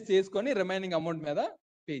రేట్ అడ్జస్ట్ చేసుకొని రిమైనింగ్ అమౌంట్ మీద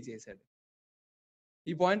పే చేశాడు.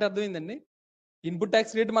 ఈ పాయింట్ అర్థమైందండి? ఇన్పుట్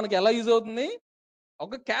ట్యాక్స్ రేట్ మనకి ఎలా యూజ్ అవుతుంది?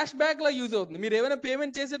 ఒక క్యాష్ బ్యాక్ లా యూజ్ అవుతుంది. మీరు ఏమైనా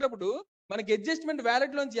పేమెంట్ చేసేటప్పుడు మనకి అడ్జస్ట్మెంట్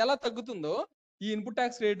వ్యాలెట్ లోంచి ఎలా తగ్గుతుందో ఈ ఇన్పుట్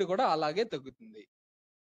ట్యాక్స్ రేట్ కూడా అలాగే తగ్గుతుంది.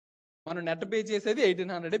 మనం నెట్ పే చేసేది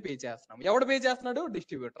 1,800 పే చేస్తున్నాం. ఎవడు పే చేస్తున్నాడు?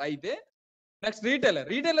 డిస్ట్రిబ్యూటర్. అయితే నెక్స్ట్ రీటైలర్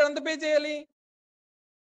ఎంత పే చేయాలి?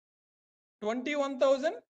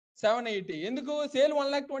 21,780. ఎందుకు? సేల్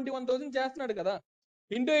 1,21,000 చేస్తున్నాడు కదా.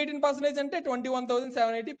 ఇంటూ 18% అంటే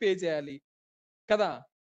 21,780 పే చేయాలి కదా.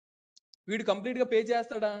 వీడు కంప్లీట్ గా పే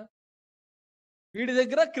చేస్తాడా? వీడి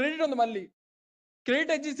దగ్గర క్రెడిట్ ఉంది. మళ్ళీ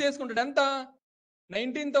క్రెడిట్ అడ్జస్ట్ చేసుకుంటాడు. ఎంత?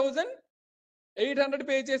 19,800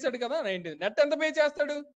 పే చేశాడు కదా. 19 నెట్ ఎంత పే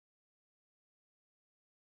చేస్తాడు?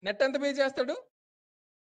 నెట్ ఎంత పే చేస్తాడు?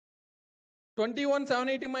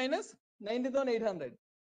 21,780 మైనస్ 19,800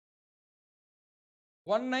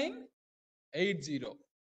 1980.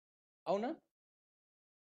 అవునా?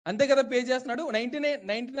 అంతే కదా పే చేస్తున్నాడు.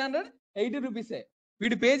 1,980 రూపీసే.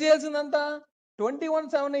 వీడు పే చేయాల్సిందంతా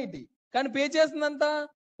 21,780. కానీ పే చేస్తుందంతా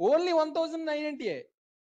ఓన్లీ 1,980.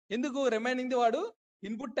 ఎందుకు? రిమైనింగ్ వాడు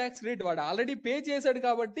ఇన్పుట్ ట్యాక్స్ రేట్ వాడు ఆల్రెడీ పే చేశాడు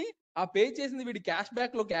కాబట్టి ఆ పే చేసింది వీడి క్యాష్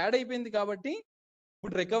బ్యాక్ లోకి యాడ్ అయిపోయింది కాబట్టి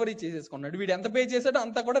ఇప్పుడు రికవరీ చేసేసుకున్నాడు. వీడు ఎంత పే చేశాడో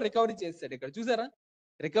అంతా కూడా రికవరీ చేశాడు. ఇక్కడ చూసారా?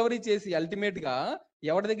 రికవరీ చేసి అల్టిమేట్ గా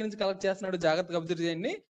ఎవరి దగ్గర నుంచి కలెక్ట్ చేస్తున్నాడు? జాగ్రత్తగా అబ్జర్వ్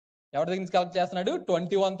చేయండి. ఎవరి దగ్గర నుంచి కలెక్ట్ చేస్తున్నాడు?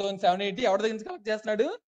 21,780. ఎవరి దగ్గర నుంచి కలెక్ట్ చేస్తున్నాడు?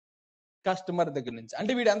 కస్టమర్ దగ్గర నుంచి.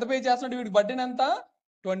 అంటే వీడు ఎంత పే చేస్తున్నాడు? వీడికి బడ్డీని ఎంత?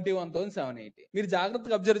 21,780. మీరు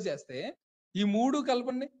జాగ్రత్తగా అబ్జర్వ్ చేస్తే ఈ మూడు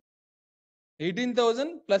కలపండి. 18,000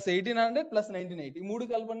 ప్లస్ 1,800 ప్లస్ 1,980. ఈ మూడు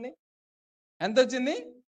కలపండి. ఎంత వచ్చింది?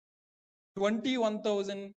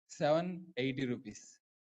 21,780 రూపీస్.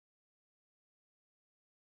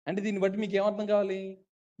 అంటే దీన్ని బట్టి మీకు ఏమర్థం కావాలి?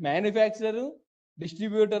 మ్యానుఫ్యాక్చరర్,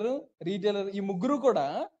 డిస్ట్రిబ్యూటర్, రీటైలర్ ఈ ముగ్గురు కూడా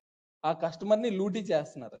ఆ కస్టమర్ని లూటీ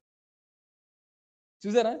చేస్తున్నారు.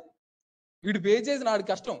 చూసారా? వీడు పే చేసిన ఆడి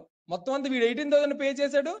కష్టం మొత్తం అంతా వీడు 18,000 పే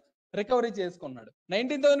చేశాడు, రికవరీ చేసుకున్నాడు.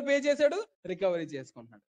 19,000 పే చేశాడు, రికవరీ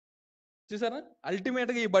చేసుకున్నాడు. చూసారా?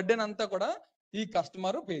 అల్టిమేట్ గా ఈ బర్డెన్ అంతా కూడా ఈ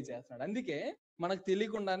కస్టమర్ పే చేస్తున్నాడు. అందుకే మనకు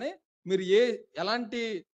తెలియకుండానే మీరు ఎలాంటి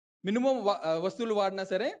మినిమం వస్తువులు వాడినా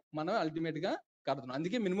సరే మనం అల్టిమేట్ గా కడుతున్నాం.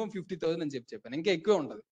 అందుకే మినిమం 50,000 అని చెప్పాను. ఇంకా ఎక్కువ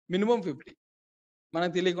ఉండదు. మినిమం 50.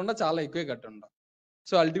 మనకు తెలియకుండా చాలా ఎక్కువే కట్టుంటాం.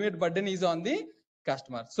 So ultimate burden is on the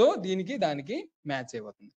customer. So దీనికి దానికి మ్యాచ్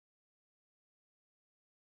అయిపోతుంది.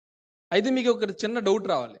 అయితే మీకు ఒక చిన్న డౌట్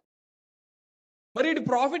రావాలి. మరి వీడు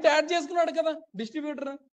ప్రాఫిట్ యాడ్ చేసుకున్నాడు కదా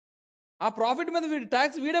డిస్ట్రిబ్యూటర్. ఆ ప్రాఫిట్ మీద వీడు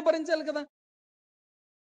ట్యాక్స్ వీడే భరించాలి కదా.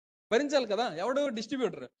 భరించాలి కదా. ఎవడు?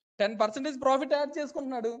 డిస్ట్రిబ్యూటర్. 10% ప్రాఫిట్ యాడ్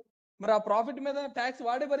చేసుకుంటున్నాడు. మరి ఆ ప్రాఫిట్ మీద ట్యాక్స్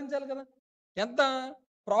వాడే భరించాలి కదా. ఎంత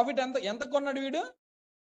ప్రాఫిట్? ఎంత కొన్నాడు వీడు?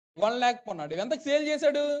 1 lakh కొన్నాడు. ఎంతకు సేల్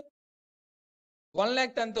చేశాడు?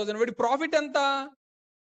 1,10,000. వీడి ప్రాఫిట్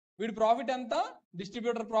ఎంత?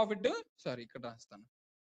 డిస్ట్రిబ్యూటర్ ప్రాఫిట్, సారీ ఇక్కడ రాస్తాను.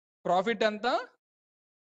 ప్రాఫిట్ ఎంత?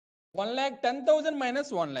 1,10,000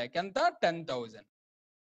 మైనస్ 1 lakh ఎంత? 10,000.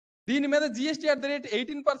 దీని మీద జిఎస్టీ అట్ ద రేట్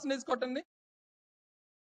 18% కొట్టండి.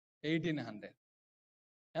 1,800.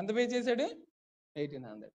 ఎంత పే చేశాడు?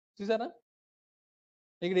 1,800. చూసారా?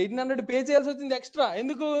 ఇక్కడ 1,800 పే చేయాల్సి వచ్చింది ఎక్స్ట్రా.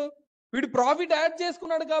 ఎందుకు? వీడు ప్రాఫిట్ యాడ్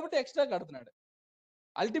చేసుకున్నాడు కాబట్టి ఎక్స్ట్రా కడుతున్నాడు.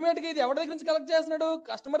 అల్టిమేట్ గా ఇది ఎవరి దగ్గర నుంచి కలెక్ట్ చేస్తున్నాడు?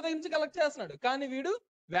 కస్టమర్ దగ్గర నుంచి కలెక్ట్ చేస్తున్నాడు. కానీ వీడు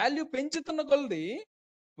వాల్యూ పెంచుతున్న కొలది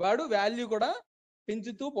వాడు వాల్యూ కూడా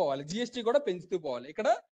పెంచుతూ పోవాలి, జిఎస్టీ కూడా పెంచుతూ పోవాలి. ఇక్కడ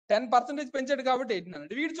 10% పెంచాడు కాబట్టి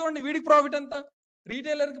 1800. వీడు చూడండి, వీడికి ప్రాఫిట్ ఎంత,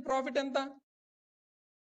 రీటైలర్కి ప్రాఫిట్ ఎంత,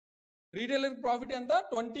 రీటైలర్కి ప్రాఫిట్ ఎంత,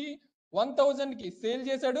 21,000కి సేల్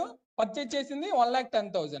చేశాడు, పర్చేజ్ చేసింది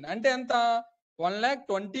 1,10,000. అంటే ఎంత,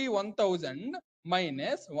 1,21,000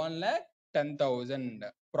 మైనస్ 1,10,000.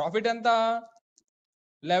 ప్రాఫిట్ ఎంత,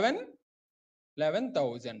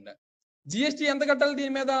 11,000. జిఎస్టీ ఎంత కట్టాలి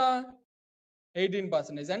దీని మీద,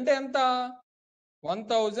 18%. అంటే ఎంత,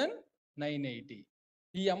 1,980.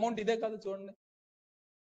 ఈ అమౌంట్ ఇదే కదా చూడండి,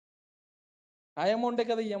 ఆ అమౌంటే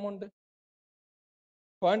కదా ఈ అమౌంట్.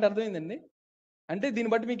 పాయింట్ అర్థమైందండి? అంటే దీన్ని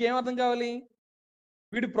బట్టి మీకు ఏం అర్థం కావాలి,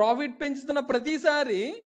 వీడు ప్రాఫిట్ పెంచుతున్న ప్రతిసారి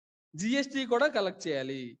జిఎస్టీ కూడా కలెక్ట్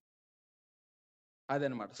చేయాలి,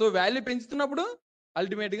 అదనమాట. సో వాల్యూ పెంచుతున్నప్పుడు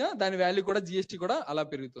అల్టిమేట్ గా దాని వాల్యూ కూడా జిఎస్టీ కూడా అలా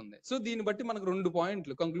పెరుగుతుంది. సో దీన్ని బట్టి మనకు 2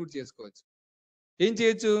 పాయింట్లు కంక్లూడ్ చేసుకోవచ్చు. ఏం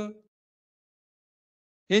చేయొచ్చు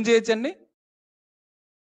అండి,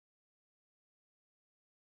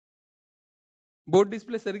 బోర్డ్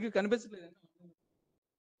డిస్ప్లే సరిగ్గా కనిపించలేదు,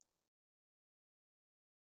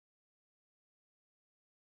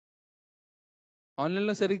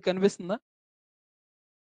 ఆన్లైన్లో సరిగ్గా కనిపిస్తుందా?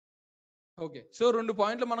 ఓకే. సో 2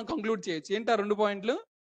 పాయింట్లు మనం కంక్లూడ్ చేయొచ్చు. ఏంటి ఆ 2 పాయింట్లు,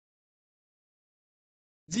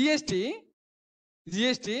 GST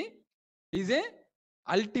is a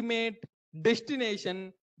ultimate destination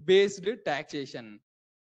based taxation.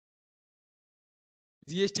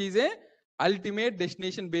 GST is a ultimate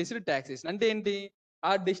destination based taxation. అంటే ఏంటి,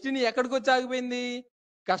 ఆ డెస్టినీ ఎక్కడికి వచ్చి ఆగిపోయింది,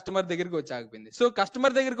 కస్టమర్ దగ్గరికి వచ్చి ఆగిపోయింది. సో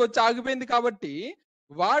కస్టమర్ దగ్గరికి వచ్చి ఆగిపోయింది కాబట్టి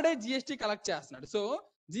వాడే జిఎస్టీ కలెక్ట్ చేస్తున్నాడు. సో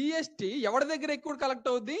జిఎస్టీ ఎవరి దగ్గర ఎక్కువ కలెక్ట్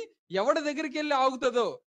అవుద్ది, ఎవరి దగ్గరికి వెళ్ళి ఆగుతుందో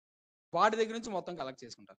వాడి దగ్గర నుంచి మొత్తం కలెక్ట్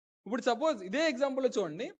చేసుకుంటారు. ఇప్పుడు సపోజ్ ఇదే ఎగ్జాంపుల్ లో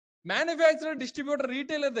చూడండి, మ్యానుఫ్యాక్చరర్, డిస్ట్రిబ్యూటర్,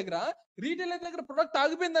 రీటైలర్ దగ్గర ప్రొడక్ట్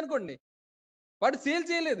ఆగిపోయింది అనుకోండి, వాడు సేల్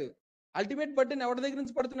చేయలేదు, అల్టిమేట్ బర్డెన్ ఎవరి దగ్గర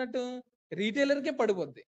నుంచి పడుతున్నట్టు, రీటైలర్కే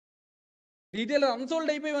పడిపోద్ది. రీటైలర్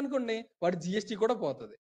అన్సోల్డ్ అయిపోయి అనుకోండి, వాడు జిఎస్టీ కూడా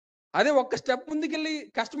పోతుంది. అదే ఒక్క స్టెప్ ముందుకెళ్ళి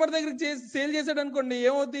కస్టమర్ దగ్గరికి సేల్ చేశాడు అనుకోండి,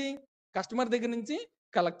 ఏమవుద్ది, కస్టమర్ దగ్గర నుంచి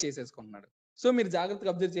కలెక్ట్ చేసేసుకుంటున్నాడు. సో మీరు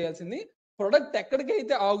జాగ్రత్తగా అబ్జర్వ్ చేయాల్సింది, ప్రొడక్ట్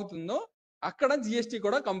ఎక్కడికైతే ఆగుతుందో అక్కడ జిఎస్టీ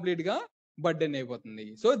కూడా కంప్లీట్ గా బర్డెన్ అయిపోతుంది.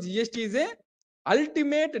 So GST is a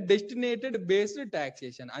ultimate డెస్టినేటెడ్ based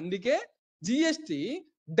taxation. అందుకే జిఎస్టీ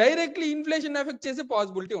డైరెక్ట్లీ ఇన్ఫ్లేషన్ ఎఫెక్ట్ చేసే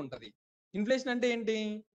పాసిబిలిటీ ఉంటుంది. ఇన్ఫ్లేషన్ అంటే ఏంటి,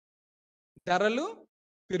 ధరలు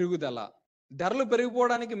పెరుగుదల. ధరలు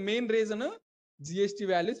పెరిగిపోవడానికి మెయిన్ రీజన్ జిఎస్టీ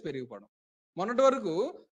వాల్యూస్ పెరిగిపోవడం. మొన్నటి వరకు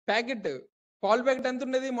పాలు ప్యాకెట్ ఎంత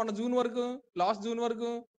ఉండేది, మొన్న జూన్ వరకు, లాస్ట్ జూన్ వరకు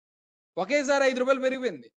ఒకేసారి 5 రూపాయలు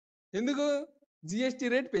పెరిగిపోయింది. ఎందుకు, జిఎస్టీ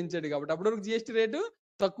రేట్ పెంచాడు కాబట్టి. అప్పటి వరకు జిఎస్టీ రేటు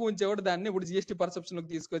తక్కువ ఉంచేవాడు, దాన్ని ఇప్పుడు జిఎస్టీ పర్సెప్షన్లోకి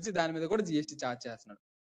తీసుకొచ్చి దాని మీద కూడా జిఎస్టీ ఛార్జ్ చేస్తున్నాడు.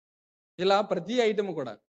 ఇలా ప్రతి ఐటమ్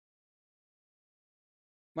కూడా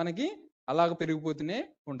మనకి అలాగ పెరిగిపోతూనే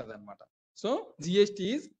ఉంటది అనమాట. So GST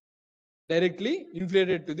is directly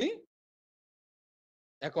inflated to the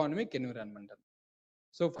economic environment.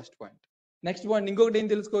 So first point. Next point, ఇంకొకటి ఏం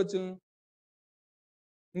తెలుసుకోవచ్చు,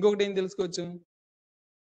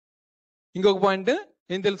 ఇంకొక పాయింట్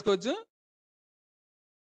ఏం తెలుసుకోవచ్చు,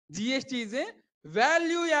 GST is a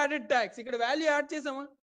value added tax. ఇక్కడ వాల్యూ యాడ్ చేసామా,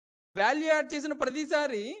 వాల్యూ యాడ్ చేసిన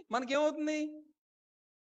ప్రతిసారి మనకేమవుతుంది,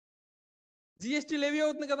 జిఎస్టీ లెవీ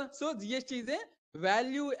అవుతుంది కదా. So GST is a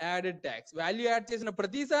value added tax. Value add చేసిన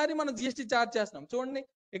ప్రతిసారి మనం జిఎస్టీ ఛార్జ్ చేస్తున్నాం. చూడండి,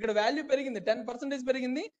 ఇక్కడ వాల్యూ పెరిగింది, 10%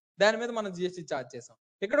 పెరిగింది, దాని మీద మనం జిఎస్టీ ఛార్జ్ చేసాం.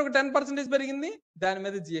 ఇక్కడ ఒక 10% పెరిగింది, దాని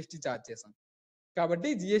మీద జిఎస్టీ ఛార్జ్ చేసాం. కాబట్టి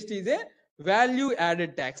GST is a value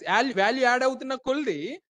added tax. Value add అవుతున్న కొద్ది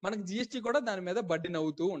మనకి జిఎస్టీ కూడా దాని మీద బర్డెన్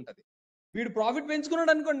అవుతూ ఉంటది. వీడు ప్రాఫిట్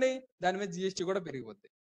పెంచుకున్నాడు అనుకోండి, దాని మీద జిఎస్టీ కూడా పెరిగిపోద్ది.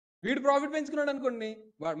 వీడు ప్రాఫిట్ పెంచుకున్నాడు అనుకోండి,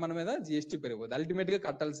 మన మీద జిఎస్టీ పెరిగిపోద్ది. అల్టిమేట్ గా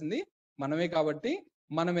కట్టాల్సింది మనమే కాబట్టి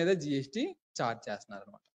మన మీద జిఎస్టీ ఛార్జ్ చేస్తున్నారు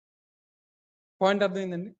అనమాట. పాయింట్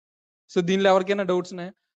అర్థమైందండి? సో దీనిలో ఎవరికైనా డౌట్స్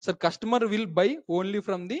ఉన్నాయా? Sir customer will buy only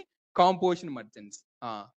from the composition merchants.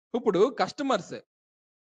 ఇప్పుడు కస్టమర్స్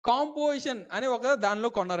కాంపోజిషన్ అనే ఒక దానిలో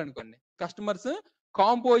కొన్నారనుకోండి, కస్టమర్స్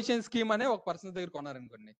కాంపోజిషన్ స్కీమ్ అనే ఒక పర్సన్ దగ్గర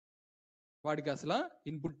కొన్నారనుకోండి, వాడికి అసలు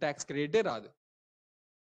ఇన్పుట్ ట్యాక్స్ క్రెడిటే రాదు.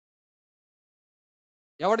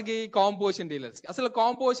 ఎవరికి, కాంపోజిషన్ డీలర్స్. అసలు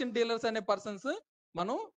కాంపోజిషన్ డీలర్స్ అనే పర్సన్స్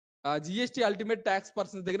మనం జిఎస్టీ అల్టిమేట్ ట్యాక్స్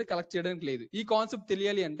పర్సన్స్ దగ్గర కలెక్ట్ చేయడానికి లేదు. ఈ కాన్సెప్ట్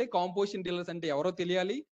తెలియాలి అంటే కాంపోజిషన్ డీలర్స్ అంటే ఎవరో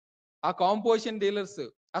తెలియాలి, ఆ కాంపోజిషన్ డీలర్స్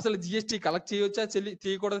అసలు జిఎస్టీ కలెక్ట్ చేయొచ్చా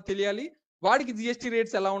చేయకూడదు తెలియాలి, వాడికి జిఎస్టీ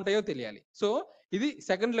రేట్స్ ఎలా ఉంటాయో తెలియాలి. సో ఇది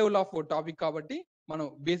సెకండ్ లెవెల్ ఆఫ్ టాపిక్ కాబట్టి మనం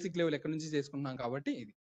బేసిక్ లెవెల్ ఎక్కడి నుంచి చేసుకుంటున్నాం కాబట్టి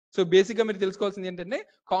ఇది. సో బేసిక్ గా మీరు తెలుసుకోవాల్సింది ఏంటంటే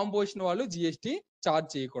కాంపోజిషన్ వాళ్ళు జిఎస్టీ ఛార్జ్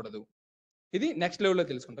చేయకూడదు. ఇది నెక్స్ట్ లెవెల్లో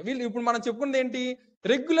తెలుసుకుంటాం. వీళ్ళు ఇప్పుడు మనం చెప్పుకున్నది ఏంటి,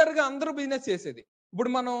 రెగ్యులర్ గా అందరూ బిజినెస్ చేసేది.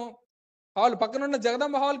 ఇప్పుడు మనం పక్కనున్న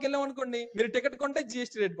జగదాంబ హాల్కి వెళ్ళాం అనుకోండి, మీరు టికెట్ కొంటే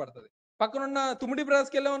జిఎస్టీ రేట్ పడుతుంది. పక్కనున్న తుమ్మిడి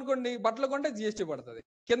బ్రదర్స్కి వెళ్ళాం అనుకోండి, బట్టలు కొంటే జిఎస్టీ పడుతుంది.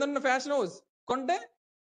 కింద ఉన్న ఫ్యాషన్ హౌస్ కొంటే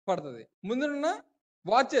పడుతుంది. ముందున్న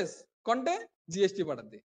వాచెస్ కొంటే జిఎస్టీ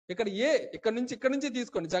పడుతుంది. ఇక్కడ నుంచి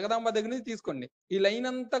తీసుకోండి, జగదాంబ దగ్గర నుంచి తీసుకోండి, ఈ లైన్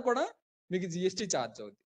అంతా కూడా మీకు జిఎస్టీ ఛార్జ్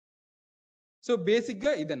అవుతుంది. సో బేసిక్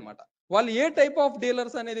గా ఇదనమాట. వాళ్ళు ఏ టైప్ ఆఫ్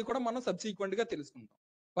డీలర్స్ అనేది కూడా మనం సబ్సిక్వెంట్ గా తెలుసుకుంటాం.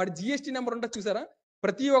 వాడి జిఎస్టీ నెంబర్ ఉంటుంది చూసారా,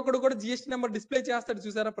 ప్రతి ఒక్కడు కూడా జిఎస్టీ నెంబర్ డిస్ప్లే చేస్తాడు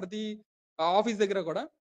చూసారా, ప్రతి ఆఫీస్ దగ్గర కూడా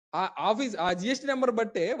ఆ జిఎస్టీ నెంబర్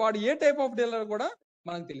బట్టే వాడు ఏ టైప్ ఆఫ్ డీలర్ కూడా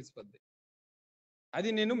మనకు తెలిసిపోద్ది. అది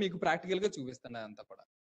నేను మీకు ప్రాక్టికల్ గా చూపిస్తాను అదంతా కూడా.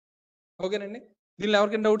 ఓకేనండి, దీనిలో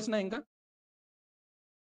ఎవరికైనా డౌట్స్ ఉన్నాయి?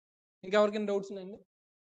 ఇంకా ఎవరికైనా డౌట్స్ ఉన్నాయండి?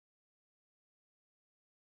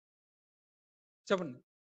 చెప్పండి.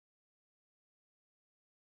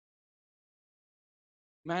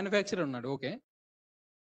 మ్యానుఫ్యాక్చరర్ ఉన్నాడు, ఓకే.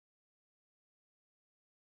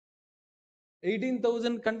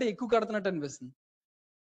 18,000 కంటే ఎక్కువ కడుతున్నట్టు అనిపిస్తుంది.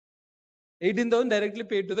 18,000 directly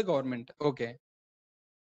pay to the government. Okay,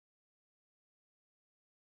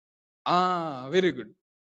 very good.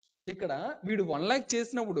 ఇక్కడ వీడు 1 lakh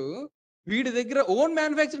చేసినప్పుడు వీడి దగ్గర ఓన్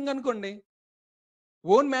మ్యానుఫ్యాక్చరింగ్ అనుకోండి,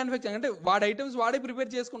 ఓన్ మ్యానుఫ్యాక్చరింగ్ అంటే వాడి ఐటమ్స్ వాడే ప్రిపేర్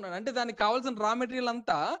చేసుకున్నాడు అంటే దానికి కావాల్సిన రా మెటీరియల్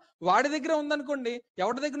అంతా వాడి దగ్గర ఉందనుకోండి,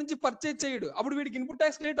 ఎవరి దగ్గర నుంచి పర్చేజ్ చేయడు, అప్పుడు వీడికి ఇన్పుట్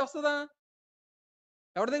ట్యాక్స్ రేట్ వస్తుందా?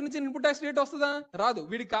 ఎవరి దగ్గర నుంచి ఇన్పుట్ ట్యాక్స్ రేట్ వస్తుందా? రాదు.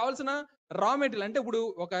 వీడికి కావాల్సిన రా మెటీరియల్ అంటే ఇప్పుడు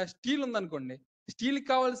ఒక స్టీల్ ఉందనుకోండి, స్టీల్ కి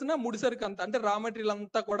కావాల్సిన ముడిసరికి అంతా అంటే రా మెటీరియల్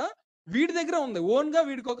అంతా కూడా వీడి దగ్గర ఉంది. ఓన్ గా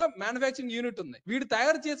వీడికి ఒక మ్యానుఫ్యాక్చరింగ్ యూనిట్ ఉంది, వీడు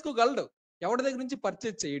తయారు చేసుకోగలడు, ఎవరి దగ్గర నుంచి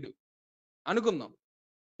పర్చేజ్ చేయడు అనుకుందాం.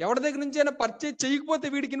 ఎవరి దగ్గర నుంచి అయినా పర్చేజ్ చేయకపోతే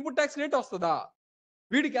వీడికి ఇన్పుట్ ట్యాక్స్ రేట్ వస్తుందా?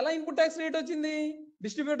 వీడికి ఎలా ఇన్పుట్ ట్యాక్స్ రేట్ వచ్చింది?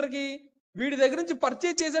 డిస్ట్రిబ్యూటర్ కి వీడి దగ్గర నుంచి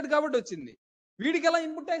పర్చేజ్ చేశాడు కాబట్టి వచ్చింది. వీడికి ఎలా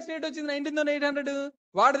ఇన్పుట్ ట్యాక్స్ రేట్ వచ్చింది 19,800?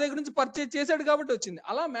 వాడి దగ్గర నుంచి పర్చేజ్ చేశాడు కాబట్టి వచ్చింది.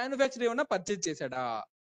 అలా మ్యానుఫ్యాక్చర్ ఏమన్నా పర్చేజ్ చేశాడా?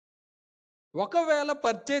 ఒకవేళ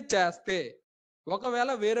పర్చేజ్ చేస్తే,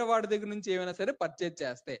 ఒకవేళ వేరే వాడి దగ్గర నుంచి ఏమైనా సరే పర్చేజ్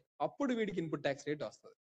చేస్తే అప్పుడు వీడికి ఇన్పుట్ ట్యాక్స్ రేట్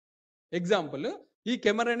వస్తుంది. ఎగ్జాంపుల్, ఈ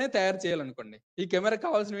కెమెరానే తయారు చేయాలనుకోండి, ఈ కెమెరా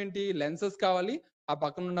కావాల్సిన ఏంటి? లెన్సెస్ కావాలి, ఆ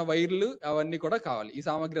పక్కన ఉన్న వైర్లు అవన్నీ కూడా కావాలి, ఈ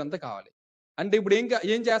సామాగ్రి అంతా కావాలి. అంటే ఇప్పుడు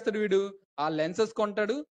ఏం చేస్తాడు వీడు? ఆ లెన్సెస్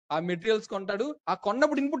కొంటాడు, ఆ మెటీరియల్స్ కొంటాడు, ఆ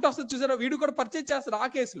కొన్నప్పుడు ఇన్పుట్ వస్తుంది చూసారా, వీడు కూడా పర్చేజ్ చేస్తాడు ఆ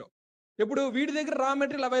కేసులో. ఇప్పుడు వీడి దగ్గర రా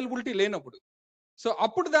మెటీరియల్ అవైలబిలిటీ లేనప్పుడు, సో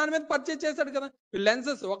అప్పుడు దాని మీద పర్చేజ్ చేశాడు కదా.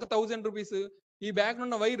 లెన్సెస్ ఒక 1000 రూపీస్, ఈ బ్యాగ్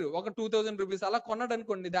ఉన్న వైర్ ఒక 2000 రూపీస్ అలా కొన్నాడు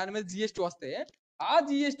అనుకోండి, దాని మీద జిఎస్టీ వస్తే ఆ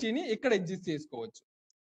జిఎస్టీని ఇక్కడ అడ్జస్ట్ చేసుకోవచ్చు.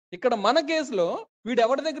 ఇక్కడ మన కేసులో వీడు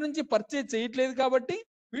ఎవరి దగ్గర నుంచి పర్చేజ్ చేయట్లేదు కాబట్టి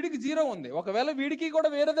వీడికి జీరో ఉంది. ఒకవేళ వీడికి కూడా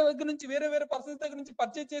వేరే దగ్గర నుంచి వేరే పర్సన్స్ దగ్గర నుంచి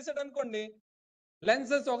పర్చేజ్ చేశాడు అనుకోండి,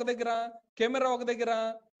 లెన్సెస్ ఒక దగ్గర, కెమెరా ఒక దగ్గర,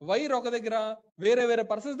 వైర్ ఒక దగ్గర, వేరే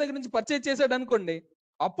పర్సన్స్ దగ్గర నుంచి పర్చేజ్ చేశాడు అనుకోండి,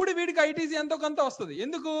 అప్పుడు వీడికి ఐటీసీ ఎంతో కొంత వస్తుంది.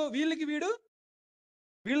 ఎందుకు?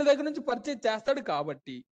 వీళ్ళ దగ్గర నుంచి పర్చేజ్ చేస్తాడు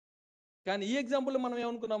కాబట్టి. కానీ ఈ ఎగ్జాంపుల్ మనం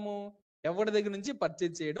ఏమనుకున్నాము? ఎవరి దగ్గర నుంచి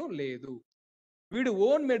పర్చేజ్ చేయడం లేదు, వీడు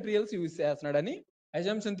ఓన్ మెటీరియల్స్ యూజ్ చేస్తున్నాడని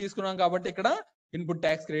అజంప్షన్ తీసుకున్నాం కాబట్టి ఇక్కడ ఇన్పుట్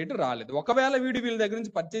ట్యాక్స్ క్రెడిట్ రాలేదు. ఒకవేళ వీళ్ళ దగ్గర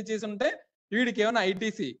నుంచి పర్చేజ్ చేసి ఉంటే వీడికి ఏమైనా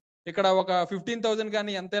ఐటీసీ ఇక్కడ ఒక 15,000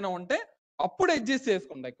 కానీ ఎంతైనా ఉంటే అప్పుడు అడ్జస్ట్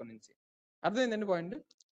చేసుకుంటా ఇక్కడ నుంచి. అర్థమైందండి పాయింట్?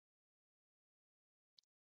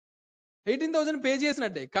 18,000 పే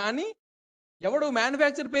చేసినట్టే, కానీ ఎవడు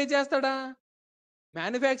మ్యానుఫ్యాక్చర్ పే చేస్తాడా?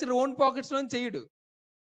 మ్యానుఫ్యాక్చర్ ఓన్ పాకెట్స్ లో చేయడు.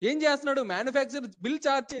 ఏం చేస్తున్నాడు? మ్యానుఫ్యాక్చర్ బిల్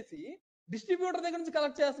చార్జ్ చేసి డిస్ట్రిబ్యూటర్ దగ్గర నుంచి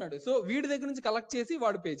కలెక్ట్ చేస్తున్నాడు. సో వీడి దగ్గర నుంచి కలెక్ట్ చేసి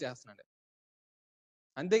వాడు పే చేస్తున్నాడు,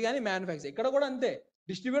 అంతేగాని మ్యానుఫ్యాక్చర్ ఇక్కడ కూడా అంతే.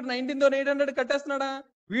 డిస్ట్రిబ్యూటర్ 19,800 కట్టేస్తున్నాడా?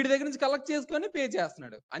 వీడి దగ్గర నుంచి కలెక్ట్ చేసుకొని పే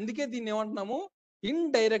చేస్తున్నాడు. అందుకే దీన్ని ఏమంటున్నాము?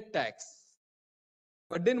 Indirect tax.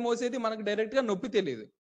 వడ్డీని మోసేది మనకు డైరెక్ట్ గా నొప్పి తెలియదు,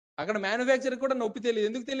 అక్కడ మ్యానుఫ్యాక్చర్ కూడా నొప్పి తెలియదు.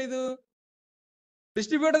 ఎందుకు తెలియదు?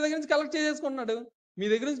 డిస్ట్రిబ్యూటర్ దగ్గర నుంచి కలెక్ట్ చేసేసుకున్నాడు, మీ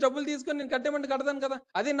దగ్గర నుంచి డబ్బులు తీసుకొని నేను కట్టేమంటే కడతాను కదా.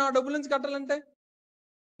 అదే నా డబ్బుల నుంచి కట్టాలంటే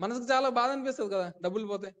మనసుకు చాలా బాధ అనిపిస్తుంది కదా డబ్బులు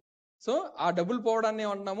పోతే. సో ఆ డబ్బులు పోవడాన్ని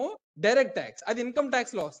ఏమంటున్నాము? Direct tax. అది ఇన్కమ్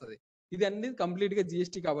ట్యాక్స్ లో వస్తుంది. ఇది అన్ని కంప్లీట్ గా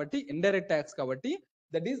జిఎస్టీ కాబట్టి ఇండైరెక్ట్ ట్యాక్స్ కాబట్టి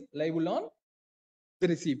that is liable on the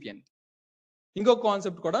recipient. ఇంకో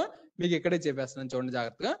కాన్సెప్ట్ కూడా మీకు ఇక్కడే చెప్పేస్తున్నాను చూడండి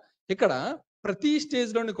జాగ్రత్తగా. ఇక్కడ ప్రతి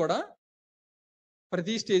స్టేజ్ లోని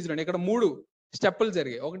ఇక్కడ 3 స్టెప్పులు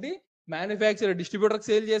జరిగాయి. ఒకటి, మ్యానుఫ్యాక్చరర్ డిస్ట్రిబ్యూటర్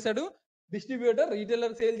సేల్ చేశాడు, డిస్ట్రిబ్యూటర్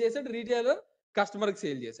రీటైలర్ సేల్ చేశాడు, రీటైలర్ కస్టమర్ కి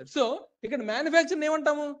సేల్ చేశాడు. సో ఇక్కడ మ్యానుఫ్యాక్చర్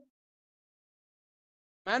ఏమంటాము?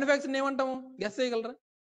 గెస్ చేయగలరా?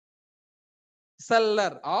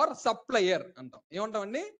 సెల్లర్ ఆర్ సప్లయర్ అంటాం.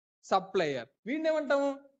 ఏమంటామండి? సప్లయర్. వీడిని ఏమంటాము?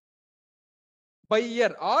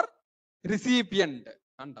 బయ్యర్ ఆర్ రిసిపియంట్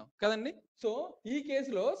అంటాం కదండి. సో ఈ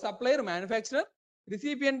కేసులో సప్లయర్ మ్యానుఫ్యాక్చరర్,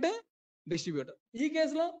 రిసిపియంట్ డిస్ట్రిబ్యూటర్. ఈ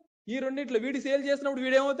కేసులో ఈ రెండిట్లో వీడి సేల్ చేసినప్పుడు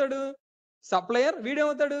వీడేమవుతాడు? సప్లయర్,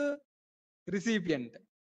 వీడేమవుతాడు? రిసిపియంట్.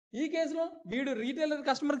 ఈ కేసులో వీడు రీటైలర్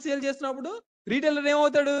కస్టమర్ కి సేల్ చేసినప్పుడు రీటైలర్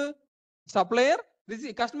ఏమవుతాడు? సప్లయర్,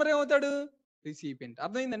 కస్టమర్ ఏమవుతాడు? రిసిపియంట్.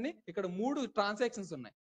 అర్థమైందండి? ఇక్కడ 3 ట్రాన్సాక్షన్స్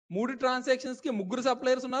ఉన్నాయి. 3 ట్రాన్సాక్షన్స్ కి 3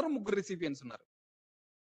 సప్లయర్స్ ఉన్నారు, 3 రిసిపియన్స్ ఉన్నారు.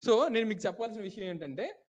 సో నేను మీకు చెప్పాల్సిన విషయం ఏంటంటే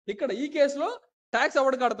ఇక్కడ ఈ కేసులో ట్యాక్స్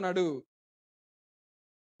ఎవడు కడుతున్నాడు?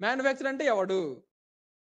 మ్యానుఫ్యాక్చర్ అంటే ఎవడు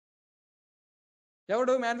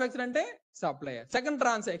మ్యానుఫ్యాక్చర్ అంటే supplier. Second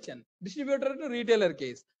transaction distributor to retailer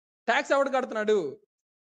case. Tax ఎవడు కడుతున్నాడు?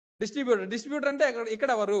 డిస్ట్రిబ్యూటర్ అంటే ఇక్కడ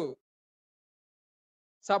ఎవరు?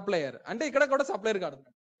 సప్లయర్. అంటే ఇక్కడ కూడా సప్లయర్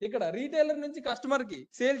కడుతున్నాడు. ఇక్కడ రీటైలర్ నుంచి కస్టమర్ కి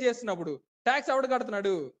సేల్ చేస్తున్నప్పుడు ట్యాక్స్ ఎవడు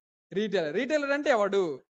కడుతున్నాడు? రీటైలర్ అంటే ఎవడు?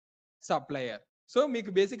 సప్లయర్. సో మీకు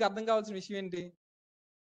బేసిక్ అర్థం కావాల్సిన విషయం ఏంటి?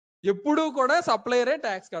 ఎప్పుడూ కూడా సప్లయరే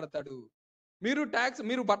ట్యాక్స్ కడతాడు.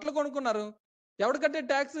 మీరు బట్టలు కొనుక్కున్నారు, ఎవడు కట్టాడు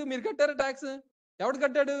ట్యాక్స్? మీరు కట్టారా ట్యాక్స్? ఎవడు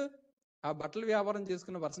కట్టాడు? ఆ బట్టలు వ్యాపారం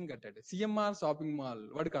చేసుకున్న పర్సన్ కట్టాడు. సిఎంఆర్ షాపింగ్ మాల్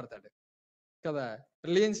వాడు కడతాడు కదా,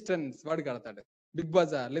 రిలయన్స్ ట్రెండ్స్ వాడు కడతాడు, బిగ్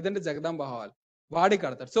బజార్ లేదంటే జగదాంబ హాల్ వాడే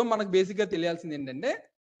కడతాడు. సో మనకు బేసిక్ గా తెలియాల్సింది ఏంటంటే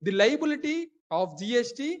the liability of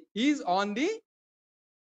GST is on the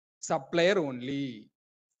supplier only.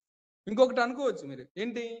 ఇంకొకటి అనుకోవచ్చు మీరు,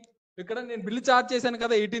 ఏంటి ఇక్కడ నేను బిల్లు ఛార్జ్ చేశాను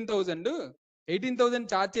కదా 18,000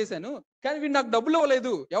 ఛార్జ్ చేశాను, కానీ వీడు నాకు డబ్బులు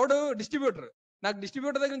ఇవ్వలేదు. ఎవడు? డిస్ట్రిబ్యూటర్. నాకు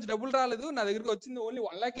డిస్ట్రిబ్యూటర్ దగ్గర నుంచి డబ్బులు రాలేదు, నా దగ్గరికి వచ్చింది ఓన్లీ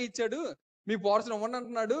 1 lakh ఇచ్చాడు, మీ పోర్షన్ ఇవ్వండి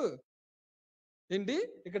అంటున్నాడు. ఏంటి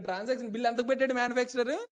ఇక్కడ ట్రాన్సాక్షన్ బిల్ ఎంత పెట్టాడు?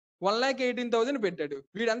 మ్యానుఫ్యాక్చరర్ 1,18,000 పెట్టాడు.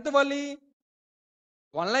 వీడు ఎంత ఇవ్వాలి?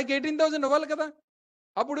 1,18,000 ఇవ్వాలి కదా.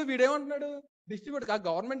 అప్పుడు వీడేమంటున్నాడు? డిస్ట్రిబ్యూటర్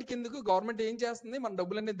గవర్నమెంట్కి ఎందుకు, గవర్నమెంట్ ఏం చేస్తుంది, మన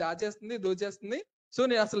డబ్బులన్నీ దాచేస్తుంది, దోచేస్తుంది, సో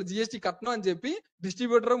నేను అసలు జిఎస్టీ కట్టను అని చెప్పి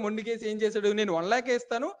డిస్ట్రిబ్యూటర్ మొండికేసి ఏం చేశాడు? నేను 1 lakh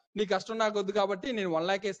ఇస్తాను, నీ కష్టం నాకు వద్దు కాబట్టి నేను 1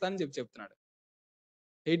 lakh ఇస్తాను అని చెప్తున్నాడు.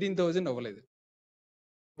 18,000 ఇవ్వలేదు.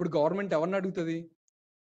 ఇప్పుడు గవర్నమెంట్ ఎవరిని అడుగుతుంది?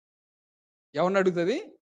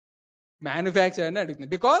 మ్యానుఫ్యాక్చరర్ అని అడుగుతుంది.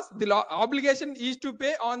 Because the obligation is to pay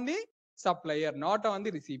on the supplier, not on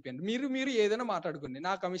the recipient. మీరు ఏదైనా మాట్లాడుకోండి,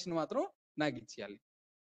 నా కమిషన్ మాత్రం నాకు ఇచ్చేయాలి.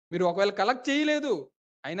 మీరు ఒకవేళ కలెక్ట్ చేయలేదు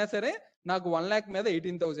అయినా సరే నాకు 1 lakh మీద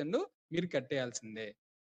 18,000 మీరు కట్టేయాల్సిందే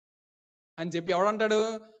అని చెప్పి ఎవడంటాడు?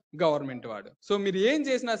 గవర్నమెంట్ వాడు. సో మీరు ఏం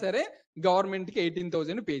చేసినా సరే గవర్నమెంట్కి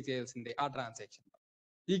 18,000 పే చేయాల్సిందే ఆ ట్రాన్సాక్షన్.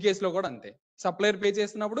 ఈ కేసులో కూడా అంతే. సప్లయర్ పే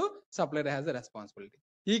చేస్తున్నప్పుడు సప్లయర్ హ్యాస్ ద రెస్పాన్సిబిలిటీ.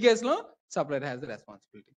 ఈ కేసులో సప్లయర్ హ్యాస్ ద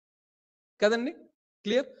రెస్పాన్సిబిలిటీ కదండి.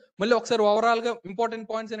 క్లియర్? మళ్ళీ ఒకసారి ఓవరాల్ గా ఇంపార్టెంట్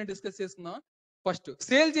పాయింట్స్ అనేవి డిస్కస్ చేసుకుందాం. ఫస్ట్,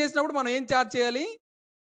 సేల్ చేసినప్పుడు మనం ఏం ఛార్జ్ చేయాలి?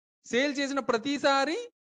 సేల్ చేసిన ప్రతిసారి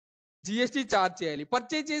జిఎస్టీ ఛార్జ్ చేయాలి.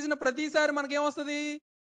 పర్చేజ్ చేసిన ప్రతిసారి మనకేమొస్తుంది?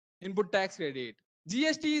 Input tax credit.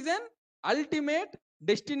 GST is an ultimate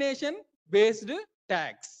destination based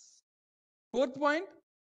tax. Fourth point,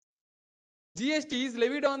 GST is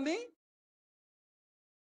levied on the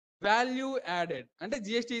value added. అంటే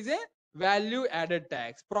GST is a value added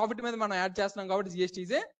tax. Profit మీద మనం add చేస్తున్నాం కాబట్టి GST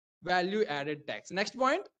is a value added tax. Next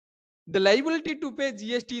point, the liability to pay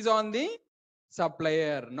GST is on the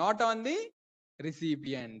supplier, not on the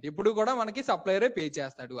recipient. ఇప్పుడు కూడా మనకి సప్లయరే pay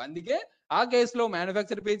చేస్తాడు. అందుకే ఆ కేసులో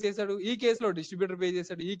మ్యానుఫ్యాక్చర్ పే చేశాడు, ఈ కేసులో డిస్ట్రిబ్యూటర్ పే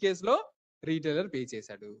చేశాడు, ఈ కేసులో రీటైలర్ పే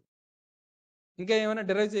చేశాడు. ఇంకా ఏమైనా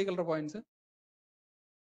డిరైవ్ చేయగలరా పాయింట్స్?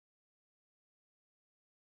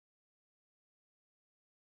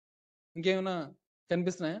 ఇంకేమైనా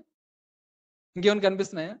కనిపిస్తున్నాయా? ఇంకేం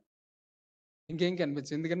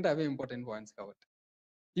కనిపించు, ఎందుకంటే అవే ఇంపార్టెంట్ పాయింట్స్ కాబట్టి.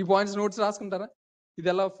 ఈ పాయింట్స్ నోట్స్ రాసుకుంటారా? ఇది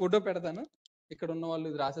ఎలా ఫోటో పెడతాను, ఇక్కడ ఉన్న వాళ్ళు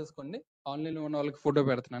ఇది రాసేసుకోండి, ఆన్లైన్లో ఉన్న వాళ్ళకి ఫోటో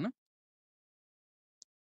పెడుతున్నాను.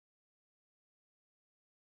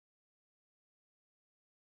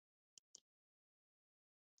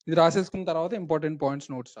 ఇది రాసేసుకున్న తర్వాత ఇంపార్టెంట్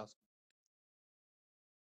పాయింట్స్ నోట్స్ రాసు.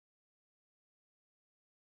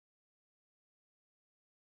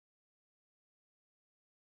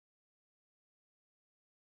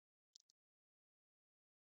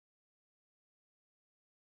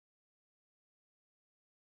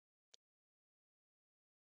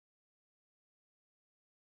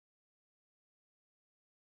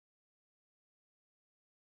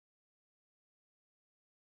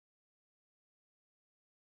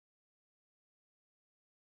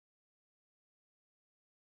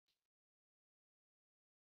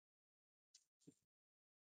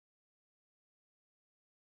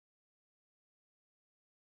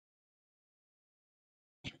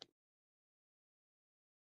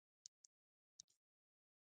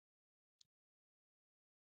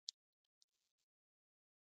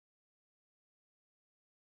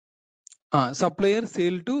 Supplier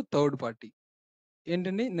sale to third party.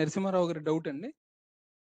 ఏంటండి నరసింహారావు గారి డౌట్ అండి?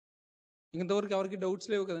 ఇంతవరకు ఎవరికి డౌట్స్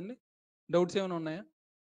లేవు కదండి? డౌట్స్ ఏమైనా ఉన్నాయా?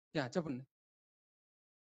 యా చెప్పండి.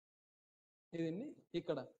 ఇదండి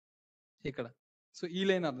ఇక్కడ సో ఈ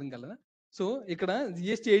లైన్ అర్థం కలదా? సో ఇక్కడ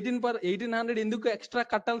జిఎస్టీ 1800 ఎందుకు ఎక్స్ట్రా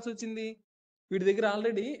కట్టాల్సి వచ్చింది? వీడి దగ్గర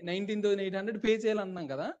ఆల్రెడీ 19,800 పే చేయాలన్నాం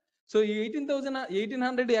కదా. సో ఈ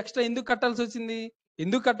 1800 ఎక్స్ట్రా ఎందుకు కట్టాల్సి వచ్చింది?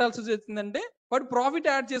 అంటే వాడు ప్రాఫిట్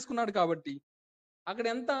యాడ్ చేసుకున్నాడు కాబట్టి. అక్కడ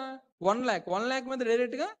ఎంత? 1 lakh మీద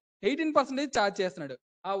డైరెక్ట్ గా 18% ఛార్జ్ చేస్తున్నాడు.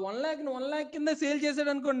 ఆ 1,00,000 1 lakh కింద సేల్ చేసాడు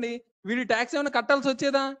అనుకోండి, వీడు ట్యాక్స్ ఏమైనా కట్టాల్సి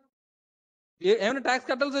వచ్చేదా? ఏమైనా ట్యాక్స్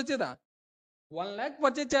కట్టాల్సి వచ్చేదా? 1,00,000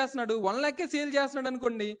 పర్చేజ్ చేస్తున్నాడు, 1,00,000 సేల్ చేస్తున్నాడు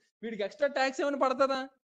అనుకోండి, వీడికి ఎక్స్ట్రా ట్యాక్స్ ఏమైనా పడతదా?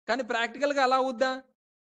 కానీ ప్రాక్టికల్ గా అలా అవుద్దా?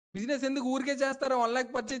 బిజినెస్ ఎందుకు ఊరికే చేస్తారా? 1,00,000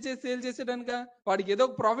 పర్చేజ్ చేసి సేల్ చేసేయడానికా? వాడికి ఏదో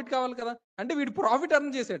ఒక ప్రాఫిట్ కావాలి కదా! అంటే వీడు ప్రాఫిట్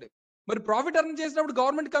ఎర్న్ చేశాడు. మరి ప్రాఫిట్ ఎర్న్ చేసినప్పుడు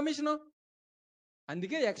గవర్నమెంట్ కమిషను.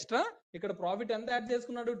 అందుకే ఎక్స్ట్రా ఇక్కడ ప్రాఫిట్ ఎంత యాడ్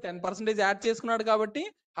చేసుకున్నాడు? 10% యాడ్ చేసుకున్నాడు కాబట్టి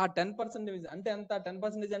ఆ 10% అంటే ఎంత?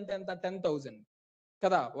 10% అంటే ఎంత? 10,000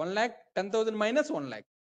 కదా! 1,00,000 10,000 మైనస్ 1,00,000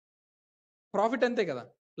 ప్రాఫిట్ అంతే కదా!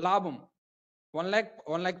 లాభం.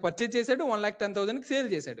 1,00,000 పర్చేజ్ చేశాడు. 1,10,000కి సేల్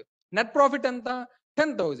చేశాడు. నెట్ ప్రాఫిట్ ఎంత?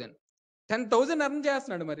 10,000. 10,000 ఎర్న్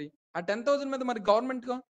చేస్తున్నాడు మరి. ఆ 10,000 మీద మరి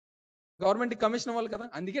గవర్నమెంట్ కమిషన్ ఇవ్వాలి కదా!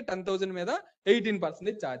 అందుకే 10,000 మీద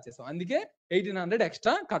 18% చార్జ్ చేసాం. అందుకే 1,800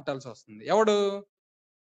 ఎక్స్ట్రా కట్టాల్సి వస్తుంది. ఎవడు?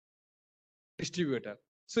 డిస్ట్రిబ్యూటర్.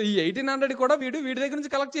 సో, ఈ 1,800 కూడా వీడి దగ్గర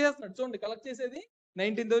నుంచి కలెక్ట్ చేసేస్తున్నాడు. చూడండి కలెక్ట్ చేసేది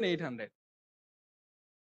 19,800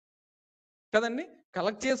 కదండీ!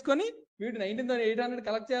 కలెక్ట్ చేసుకొని వీడు 19,800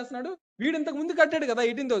 కలెక్ట్ చేస్తున్నాడు. వీడు ఇంతకు ముందు కట్టాడు కదా!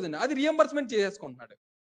 18,000 అది రీయింబర్స్‌మెంట్ చేసేసుకుంటున్నాడు.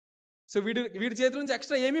 సో, వీడి చేతుల నుంచి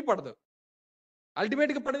ఎక్స్ట్రా ఏమీ పడదు.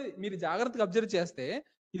 అల్టిమేట్‌గా పడేది మీరు జాగ్రత్తగా అబ్జర్వ్ చేస్తే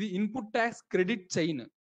ఇది input tax credit chain.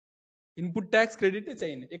 Input tax credit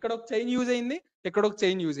chain. ఇక్కడ ఒక చైన్ యూజ్ అయింది. ఇక్కడ ఒక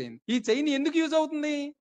చైన్ యూజ్ అయింది. ఈ చైన్ ఎందుకు యూజ్ అవుతుంది?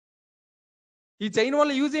 ఈ చైన్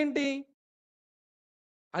వల్ల యూజ్ ఏంటి?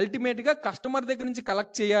 అల్టిమేట్‌గా కస్టమర్ దగ్గర నుంచి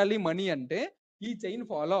కలెక్ట్ చేయాలి మనీ అంటే ఈ చైన్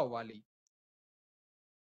ఫాలో అవ్వాలి.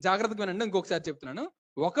 జాగ్రత్తగా వినండి. ఇంకొకసారి చెప్తున్నాను.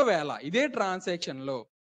 ఒకవేళ ఇదే ట్రాన్సాక్షన్‌లో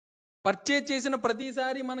పర్చేజ్ చేసిన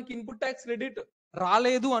ప్రతిసారి మనకి ఇన్‌పుట్ టాక్స్ క్రెడిట్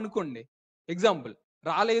రాలేదు అనుకోండి. ఎగ్జాంపుల్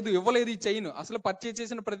రాలేదు, ఇవ్వలేదు ఈ చైన్. అసలు పర్చేజ్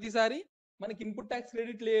చేసిన ప్రతిసారి మనకి ఇన్‌పుట్ టాక్స్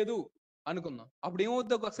క్రెడిట్ లేదు అనుకుందాం. అప్పుడు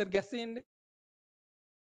ఏమవుద్దో ఒకసారి గెస్ చేయండి.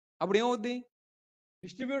 అప్పుడు ఏమవుద్ది?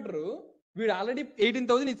 డిస్ట్రిబ్యూటరు వీడు ఆల్రెడీ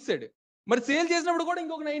 18,000 ఇచ్చేసాడు. మరి సేల్ చేసినప్పుడు కూడా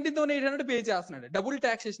ఇంకొక 19,800 పే చేస్తున్నాడు. డబుల్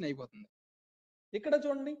టాక్సేషన్ అయిపోతుంది. ఇక్కడ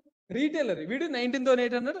చూడండి రీటైలర్ వీడు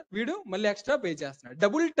 19,800 వీడు మళ్ళీ ఎక్స్ట్రా పే చేస్తున్నాడు.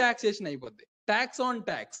 డబుల్ టాక్సేషన్ అయిపోద్ది. Talks on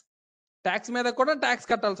talks. టాక్స్ మీద కూడా టాక్స్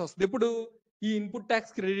కట్టాల్సి వస్తుంది. ఇప్పుడు ఈ ఇన్పుట్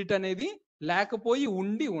టాక్స్ క్రెడిట్ అనేది లేకపోయి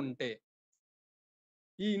ఉంటే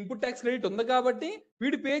ఈ ఇన్పుట్ టాక్స్ క్రెడిట్ ఉంది కాబట్టి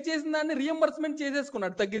వీడు పే చేసిన దాన్ని రీఎంబర్స్మెంట్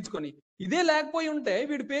చేసేసుకున్నాడు తగ్గించుకొని. ఇదే లేకపోయి ఉంటే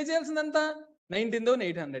వీడు పే చేయాల్సింది ఎంత?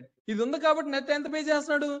 19,800. ఇది ఉంది కాబట్టి నెట్ ఎంత పే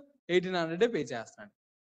చేస్తున్నాడు? 1,800 పే చేస్తున్నాడు.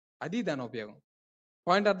 అది దాని ఉపయోగం.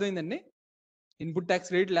 పాయింట్ అర్థమైందండి? ఇన్పుట్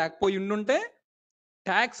టాక్స్ క్రెడిట్ లేకపోయి ఉండుంటే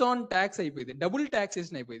ట్యాక్స్ ఆన్ ట్యాక్స్ అయిపోయింది. డబుల్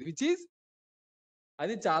టాక్సేషన్ అయిపోయింది. విచ్ ఈస్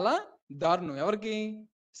అది చాలా దారుణం. ఎవరికి?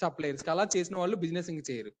 సప్లయర్స్‌కి. అలా చేసిన వాళ్ళు బిజినెస్ ఇంక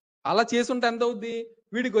చేయరు. అలా చేసుంటే ఎంత అవుద్ది?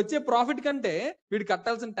 వీడికి వచ్చే ప్రాఫిట్ కంటే వీడు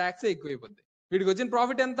కట్టాల్సిన టాక్సే ఎక్కువైపోద్ది. వీడికి వచ్చిన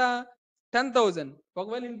ప్రాఫిట్ ఎంత? 10,000.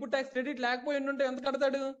 ఒకవేళ ఇన్పుట్ టాక్స్ క్రెడిట్ లేకపోయి ఉండుంటే ఎంత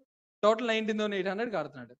కడతాడు? టోటల్ 19,800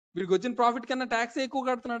 కడుతున్నాడు. వీడికి వచ్చిన ప్రాఫిట్ కన్నా టాక్సే ఎక్కువ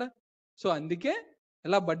కడుతున్నాడా? సో, అందుకే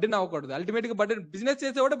ఇలా బర్డెన్ అవ్వకూడదు. అల్టిమేట్‌గా బిజినెస్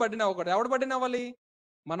చేసేవాడు బర్డెన్ అవ్వకూడదు. ఎవడు బర్డెన్ అవ్వాలి?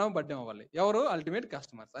 మనం బర్డెన్ అవ్వాలి. ఎవరు? Ultimate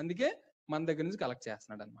customers. అందుకే మన దగ్గర నుంచి collect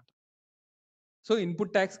చేస్తున్నాడన్నమాట. So,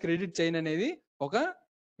 input tax credit chain అనేది ఒక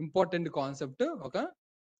ఇంపార్టెంట్ కాన్సెప్ట్. ఒక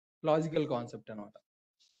లాజికల్ కాన్సెప్ట్ అనమాట.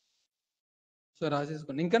 సో,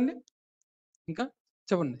 రాసేసుకోండి. ఇంకండి? ఇంకా?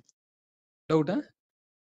 చెప్పండి. డౌటా?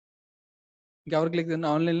 ఇంకెవరికి లేదండి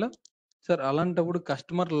ఆన్‌లైన్‌లో? సార్ అలాంటప్పుడు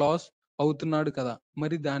కస్టమర్ లాస్ అవుతున్నాడు కదా!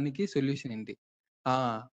 మరి దానికి సొల్యూషన్ ఏంటి? ఆ!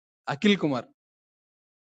 అఖిల్ కుమార్.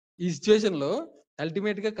 ఈ సిట్యుయేషన్‌లో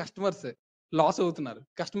అల్టిమేట్‌గా కస్టమర్స్ లాస్ అవుతున్నారు.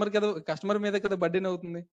 కస్టమర్ మీద కదా బర్డెన్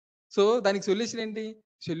అవుతుంది. సో, దానికి సొల్యూషన్ ఏంటి?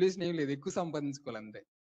 సొల్యూషన్ ఏమి లేదు. ఎక్కువ సంపాదించుకోవాలి అంతే.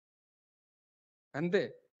 అంతే.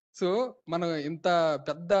 సో, మనం ఇంత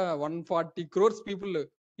పెద్ద 140 క్రోర్స్ పీపుల్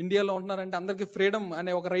ఇండియాలో ఉంటున్నారంటే అందరికి ఫ్రీడమ్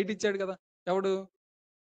అనే ఒక రైట్ ఇచ్చాడు కదా! ఎవడు?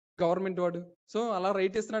 గవర్నమెంట్ వాడు. సో, అలా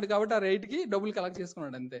రైట్ ఇస్తున్నాడు కాబట్టి ఆ రైట్‌కి డబ్బులు కలెక్ట్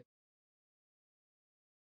చేసుకున్నాడు అంతే.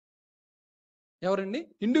 ఎవరండి?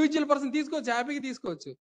 ఇండివిడ్యువల్ పర్సన్ తీసుకోవచ్చు. హ్యాపీగా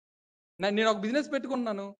తీసుకోవచ్చు. నేను ఒక బిజినెస్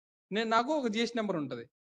పెట్టుకుంటున్నాను. నాకు ఒక జీఎస్టీ నంబర్ ఉంటది.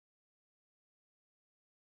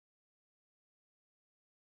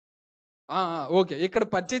 ఆ! ఆ! ఓకే. ఇక్కడ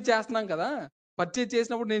పర్చేజ్ చేస్తున్నాం కదా! పర్చేజ్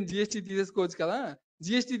చేసినప్పుడు నేను జీఎస్టీ తీసేసుకోవచ్చు కదా!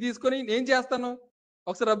 జీఎస్టీ తీసుకొని నేను చేస్తాను.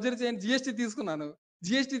 ఒకసారి అబ్జర్వ్ చేయండి. జీఎస్టీ తీసుకున్నాను.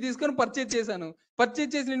 జీఎస్టీ తీసుకొని పర్చేజ్ చేశాను.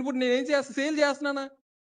 పర్చేజ్ చేసిన ఇన్‌పుట్ నేనేం చేస్తా? సేల్ చేస్తున్నానా?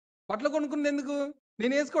 బట్టలు కొనుక్కున్నదెందుకు?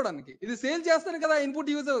 నేనేసుకోవడానికి. ఇది సేల్ చేస్తాను కదా!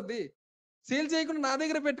 ఇన్‌పుట్ యూజ్ అవుద్ది. సేల్ చేయకుండా నా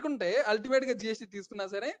దగ్గర పెట్టుకుంటే అల్టిమేట్‌గా జీఎస్టీ తీసుకున్నా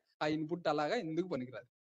సరే, ఆ ఇన్‌పుట్ అలాగా ఎందుకు పనికిరాదు.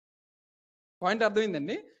 పాయింట్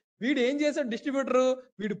అర్థమైందండి? వీడు ఏం చేసాడు డిస్ట్రిబ్యూటరు?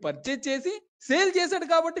 వీడు పర్చేజ్ చేసి సేల్ చేసాడు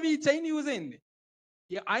కాబట్టి ఈ చైన్ యూజ్ అయింది.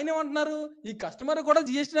 ఆయనేమంటున్నారు? ఈ కస్టమర్ కూడా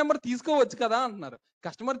జీఎస్టీ నంబర్ తీసుకోవచ్చు కదా! అంటున్నారు.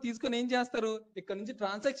 కస్టమర్ తీసుకొని ఏం చేస్తారు? ఇక్కడ నుంచి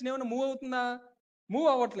ట్రాన్సాక్షన్ ఏమైనా మూవ్ అవుతుందా? మూవ్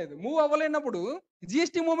అవ్వట్లేదు. మూవ్ అవ్వలేనప్పుడు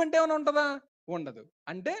జీఎస్టీ మూవ్‌మెంట్ ఏమైనా ఉంటదా? ఉండదు.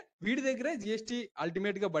 అంటే వీడి దగ్గరే జీఎస్టీ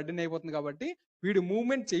అల్టిమేట్‌గా బర్డెన్ అయిపోతుంది కాబట్టి, వీడు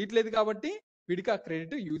మూవ్‌మెంట్ చేయట్లేదు కాబట్టి, వీడికి ఆ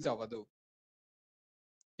క్రెడిట్ యూజ్ అవ్వదు.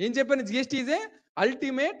 ఏం చెప్పాను? GST is a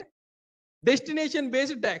ultimate destination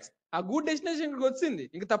based tax. ఆ గుడ్ డెస్టినేషన్ వచ్చింది,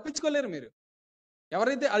 ఇంక తప్పించుకోలేరు మీరు.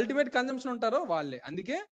 ఎవరైతే అల్టిమేట్ కన్జంప్షన్ ఉంటారో వాళ్ళే.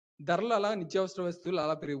 అందుకే ధరలు అలా నిత్యావసర వస్తువులు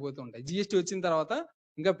అలా పెరిగిపోతూ ఉంటాయి. జిఎస్టీ వచ్చిన తర్వాత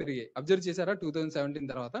ఇంకా పెరిగాయి. అబ్జర్వ్ చేశారా? 2017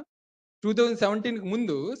 తర్వాత. 2017కి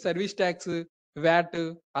ముందు సర్వీస్ ట్యాక్స్, వ్యాట్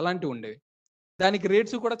అలాంటివి ఉండేవి. దానికి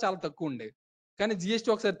రేట్స్ కూడా చాలా తక్కువ ఉండేవి. కానీ జిఎస్టీ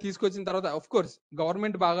ఒకసారి తీసుకొచ్చిన తర్వాత ఆఫ్ కోర్స్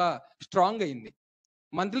గవర్నమెంట్ బాగా స్ట్రాంగ్ అయింది.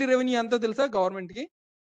 మంత్లీ రెవెన్యూ ఎంతో తెలుసా గవర్నమెంట్కి?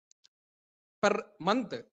 పర్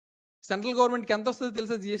మంత్ సెంట్రల్ గవర్నమెంట్కి ఎంత వస్తుందో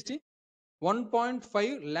తెలుసా జిఎస్టీ?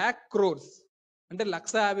 1.5 lakh crores, అంటే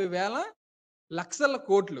 1,50,000 లక్షల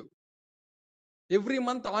కోట్లు every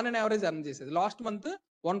month on and average earn చేసేది. Last month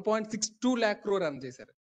 1.62 lakh crore earn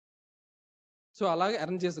చేశారు. సో అలాగే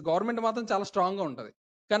ఎర్న్ చేస్తుంది. గవర్నమెంట్ మాత్రం చాలా స్ట్రాంగ్ గా ఉంటుంది.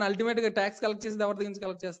 కానీ అల్టిమేట్ గా ట్యాక్స్ కలెక్ట్ చేసేది ఎవరి దగ్గర నుంచి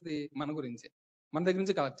కలెక్ట్ చేస్తుంది? మన గురించే. మన దగ్గర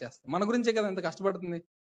నుంచి కలెక్ట్ చేస్తుంది. మన గురించే కదా ఎంత కష్టపడుతుంది.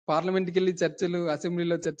 పార్లమెంట్కి వెళ్ళి చర్చలు,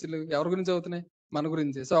 అసెంబ్లీలో చర్చలు ఎవరి గురించి అవుతున్నాయి? మన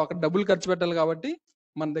గురించే. సో అక్కడ డబ్బులు ఖర్చు పెట్టాలి కాబట్టి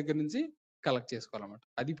మన దగ్గర నుంచి కలెక్ట్ చేసుకోవాలన్నమాట.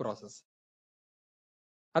 అది ప్రాసెస్.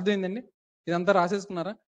 అర్థమైందండి? ఇదంతా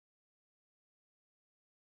రాసేసుకున్నారా?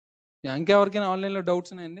 ఇంకెవరికైనా ఆన్లైన్లో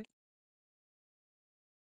డౌట్స్ ఉన్నాయండి?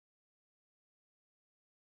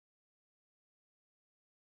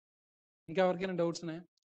 ఇంకెవరికైనా డౌట్స్ ఉన్నాయా?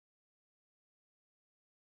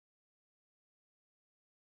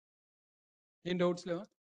 ఏం డౌట్స్ లేవా?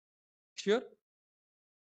 ష్యూర్?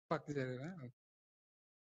 పక్క జరిగా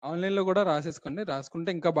ఆన్లైన్లో కూడా రాసేసుకోండి. రాసుకుంటే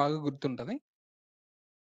ఇంకా బాగా గుర్తుంటుంది.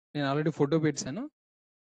 నేను ఆల్రెడీ ఫోటో పెట్టాను.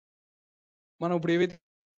 మనం ఇప్పుడు ఏవైతే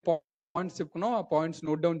పాయింట్స్ చెప్పుకున్నాం ఆ పాయింట్స్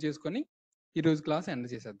నోట్ డౌన్ చేసుకొని ఈరోజు క్లాస్ ఎండ్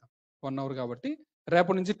చేసేద్దాం. 1 hour కాబట్టి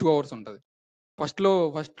రేపటి నుంచి 2 hours ఉంటుంది. ఫస్ట్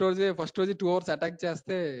రోజే 2 hours అటాక్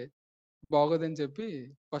చేస్తే బాగోదని చెప్పి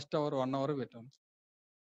ఫస్ట్ అవర్ 1 hour పెట్టాను.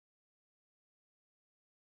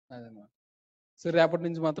 అదనమాట. సో రేపటి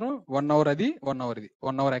నుంచి మాత్రం 1 hour అది, 1 hour ఇది.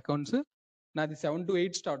 1 hour అకౌంట్స్. నాది 7 to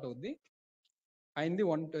 8 స్టార్ట్ అవుద్ది. అయింది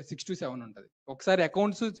 6 to 7 ఉంటుంది. ఒకసారి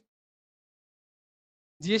అకౌంట్స్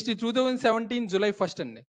జిఎస్టీ 2017 జూలై 1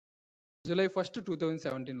 అండి. జూలై 1,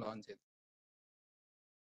 2017 లాంచ్ అయింది.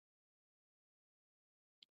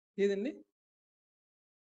 ఏదండి?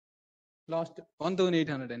 లాస్ట్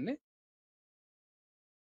 1,800 అండి.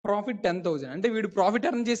 ప్రాఫిట్ 10,000. అంటే వీడు ప్రాఫిట్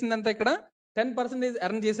ఎర్న్ చేసిందంతా ఇక్కడ 10%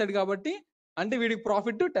 ఎర్న్ చేశాడు కాబట్టి అంటే వీడికి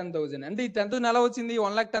ప్రాఫిట్ 10,000. అంటే ఈ 10,000 ఎలా వచ్చింది?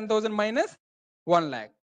 1,10,000 మైనస్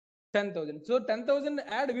 1,10,000. సో 10,000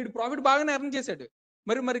 యాడ్ వీడు ప్రాఫిట్ బాగానే ఎర్న్ చేశాడు.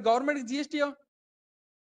 మరి గవర్నమెంట్కి జిఎస్టీ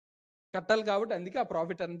కట్టాలి కాబట్టి అందుకే ఆ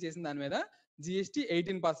ప్రాఫిట్ ఎర్న్ చేసిన దాని మీద జిఎస్టీ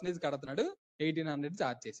 18% కడుతున్నాడు. 1,800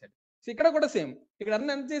 చార్జ్ చేశాడు. సో ఇక్కడ కూడా సేమ్. ఇక్కడ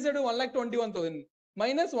ఎంత చేశాడు? 1,21,000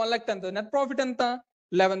 మైనస్ 1,10,000. నెట్ ప్రాఫిట్ ఎంత?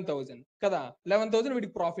 11,000 కదా. 11,000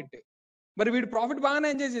 వీడికి ప్రాఫిట్. మరి వీడి ప్రాఫిట్ బాగానే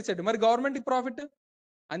ఎంజాయ్ చేశాడు. మరి గవర్నమెంట్కి ప్రాఫిట్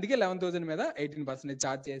అందుకే 11,000 మీద 18%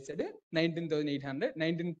 చార్జ్ చేశాడు.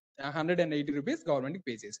 19,180 రూపీస్ గవర్నమెంట్కి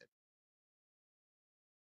పే చేశాడు.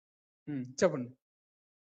 చెప్పండి.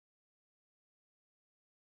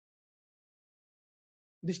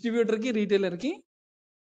 డిస్ట్రిబ్యూటర్కి, రీటైలర్కి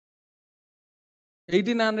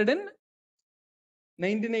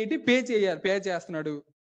 1,880 పే చేస్తున్నాడు.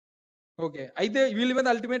 ఓకే. అయితే వీళ్ళ మీద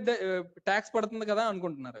అల్టిమేట్ ట్యాక్స్ పడుతుంది కదా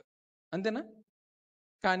అనుకుంటున్నారు. అంతేనా?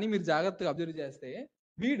 కానీ మీరు జాగ్రత్తగా అబ్జర్వ్ చేస్తే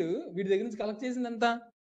వీడి దగ్గర నుంచి కలెక్ట్ చేసింది ఎంత?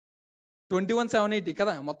 21,780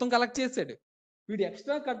 కదా. మొత్తం కలెక్ట్ చేశాడు. వీడు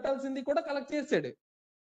ఎక్స్ట్రా కట్టాల్సింది కూడా కలెక్ట్ చేశాడు.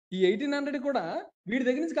 ఈ 1,800 కూడా వీడి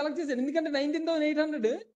దగ్గర నుంచి కలెక్ట్ చేశాడు. ఎందుకంటే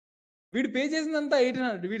 19,800 వీడు పే చేసిందంతా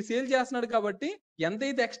 1,800. వీడు సేల్ చేస్తున్నాడు కాబట్టి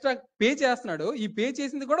ఎంతైతే ఎక్స్ట్రా పే చేస్తున్నాడో ఈ పే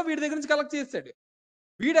చేసింది కూడా వీడి దగ్గర నుంచి కలెక్ట్ చేశాడు.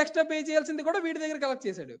 వీడు ఎక్స్ట్రా పే చేయాల్సింది కూడా వీడి దగ్గర కలెక్ట్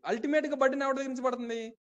చేశాడు. అల్టిమేట్ గా బడ్డీని ఎవరి దగ్గర నుంచి పడుతుంది?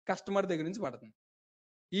 కస్టమర్ దగ్గర నుంచి పడుతుంది.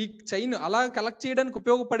 ఈ చైన్ అలా కలెక్ట్ చేయడానికి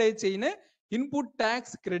ఉపయోగపడే చైనే ఇన్పుట్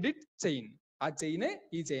ట్యాక్స్ క్రెడిట్ చైన్. ఆ చైనే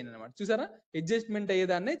ఈ చైన్ అనమాట. చూసారా? అడ్జస్ట్మెంట్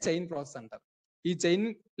అయ్యేదాన్ని చైన్ ప్రాసెస్ అంటారు. ఈ చైన్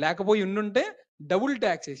లేకపోయి ఉండుంటే డబుల్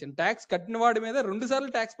ట్యాక్సేషన్, ట్యాక్స్ కట్టిన వాడి మీద 2 సార్లు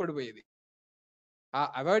ట్యాక్స్ పడిపోయేది.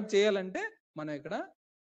 అవాయిడ్ చేయాలంటే మనం ఇక్కడ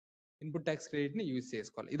ఇన్పుట్ ట్యాక్స్ క్రెడిట్ ని యూజ్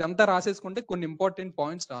చేసుకోవాలి. ఇదంతా రాసేసుకుంటే కొన్ని ఇంపార్టెంట్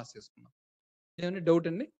పాయింట్స్ రాసేసుకున్నాం. ఏమైనా డౌట్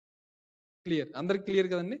అండి? క్లియర్? అందరికి క్లియర్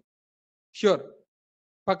కదండి? ష్యూర్?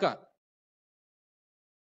 పక్కా?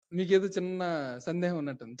 మీకేదో చిన్న సందేహం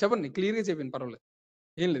ఉన్నట్టుంది. చెప్పండి. క్లియర్గా చెప్పండి, పర్వాలేదు.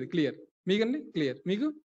 ఏం లేదు, క్లియర్. మీకండి? క్లియర్. మీకు?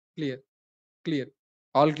 క్లియర్. క్లియర్.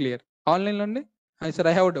 All clear. ఆన్లైన్లో అండి? Sir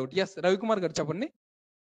I have doubt. Yes Ravikumar గారు చెప్పండి.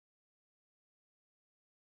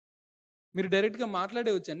 మీరు డైరెక్ట్గా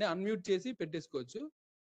మాట్లాడే వచ్చండి. అన్మ్యూట్ చేసి పెట్టేసుకోవచ్చు.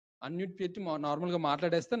 అన్మ్యూట్ పెట్టి నార్మల్గా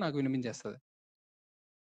మాట్లాడేస్తే నాకు వినిపించేస్తుంది.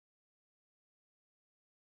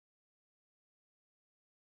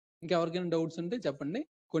 ఇంకెవరికైనా డౌట్స్ ఉంటే చెప్పండి.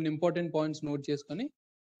 కొన్ని ఇంపార్టెంట్ పాయింట్స్ నోట్ చేసుకొని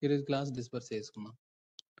ఈరోజు క్లాస్ డిస్పర్స్ చేసుకుందాం.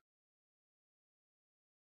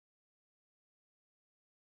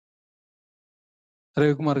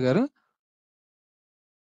 రవికుమార్ గారు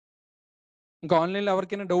ఇంకా ఆన్లైన్లో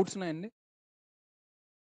ఎవరికైనా డౌట్స్ ఉన్నాయండి?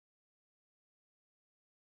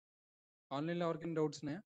 ఆన్లైన్లో ఎవరికైనా డౌట్స్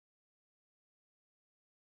ఉన్నాయా?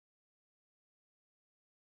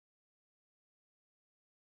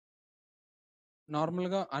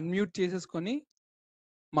 నార్మల్గా అన్మ్యూట్ చేసేసుకొని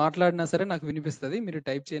మాట్లాడినా సరే నాకు వినిపిస్తుంది. మీరు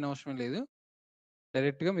టైప్ చేయని అవసరం లేదు.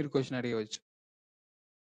 డైరెక్ట్గా మీరు క్వశ్చన్ అడగవచ్చు.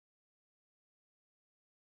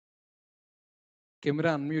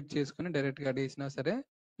 కెమెరా అన్మ్యూట్ చేసుకుని డైరెక్ట్గా అడిగేసినా సరే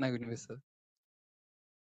నాకు వినిపిస్తుంది.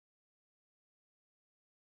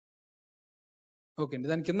 ఓకే అండి.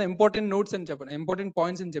 దాని కింద ఇంపార్టెంట్ నోట్స్ అని చెప్పండి, ఇంపార్టెంట్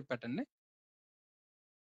పాయింట్స్ అని చెప్పాటండి.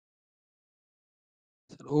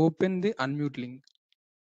 Open the unmute link.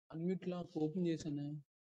 Unmute lock open చేశాను.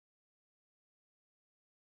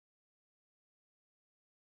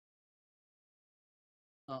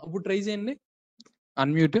 ఇప్పుడు ట్రై చేయండి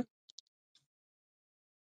అన్మ్యూట్.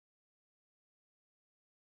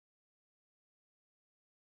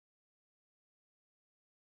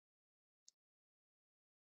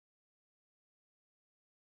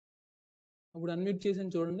 ఇప్పుడు అన్మ్యూట్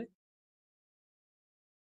చేసాను చూడండి.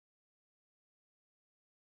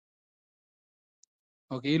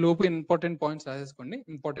 ఓకే, ఈ లోపు important points రాసేసుకోండి.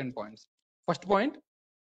 Important points. First point,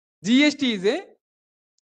 GST is a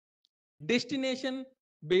destination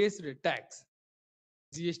based tax.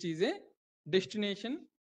 GST is a destination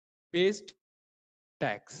based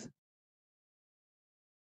tax.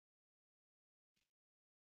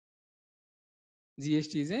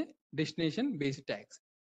 GST is a destination based tax.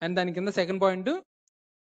 And దాని కింద second point,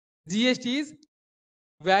 GST is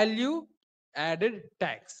value added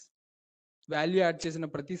tax. Value add చేసిన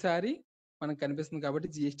ప్రతిసారి మనకు కనిపిస్తుంది కాబట్టి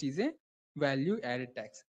GST is a value added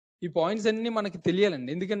tax. ఈ points అన్ని మనకి తెలియాలండి.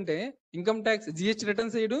 ఎందుకంటే ఇన్కమ్ ట్యాక్స్ GST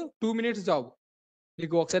రిటర్న్స్ చేయడం 2 minutes జాబ్.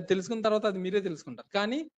 మీకు ఒకసారి తెలుసుకున్న తర్వాత అది మీరే తెలుసుకుంటారు.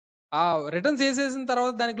 కానీ ఆ రిటర్న్స్ వేసేసిన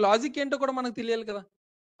తర్వాత దానికి లాజిక్ ఏంటో కూడా మనకు తెలియాలి కదా.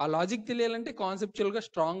 ఆ లాజిక్ తెలియాలంటే కాన్సెప్చువల్గా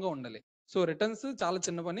స్ట్రాంగ్గా ఉండాలి. సో రిటర్న్స్ చాలా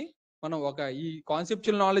చిన్న పని. మనం ఈ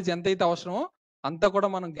కాన్సెప్చువల్ నాలెడ్జ్ ఎంతైతే అవసరమో అంతా కూడా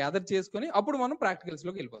మనం గ్యాదర్ చేసుకొని అప్పుడు మనం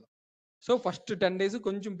ప్రాక్టికల్స్లోకి వెళ్ళిపోదాం. సో ఫస్ట్ 10 days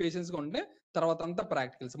కొంచెం పేషెన్స్గా ఉంటే తర్వాత అంతా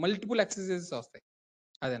ప్రాక్టికల్స్, మల్టిపుల్ ఎక్సర్సైజెస్ వస్తాయి.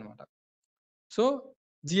 అదనమాట. So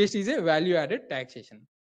GST is a value added taxation.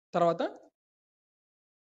 తర్వాత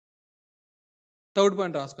థర్డ్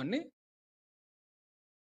పాయింట్ రాసుకోండి.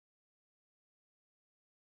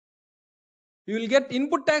 You will get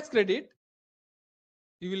input tax credit.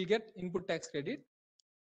 You will get input tax credit.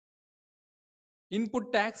 Input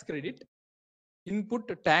tax credit. Input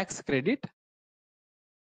tax credit.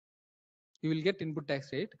 You will get input tax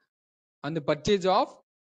credit on the purchase of,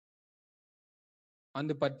 on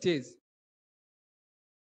the purchase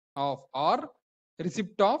of or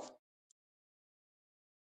receipt of,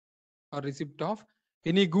 or receipt of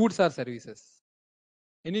any goods or services.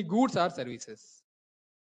 Any goods or services.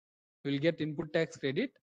 You will get input tax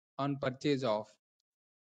credit on purchase of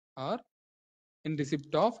or in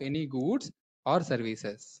receipt of any goods or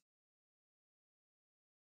services.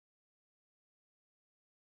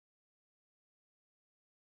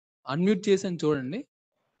 Unmute చేశాను చూడండి.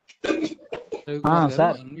 రవికుమార్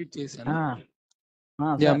గారు unmute చేశాను.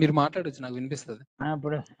 మీరు మాట్లాడొచ్చు, నాకు వినిపిస్తుంది.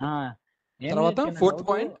 తర్వాత fourth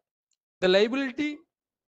point, the liability.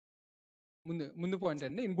 ముందు పాయింట్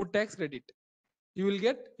అండి, input tax credit. You will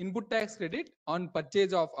get input tax credit on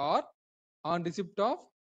purchase of are on receipt of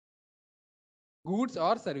goods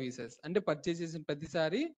or services. అంటే పర్చేజ్ చేసిన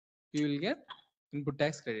ప్రతిసారి you will get input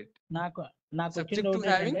tax credit subject to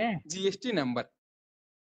having GST number.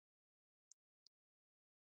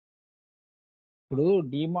 ఇప్పుడు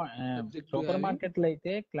super మార్కెట్లో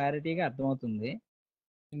అయితే క్లారిటీగా అర్థమవుతుంది.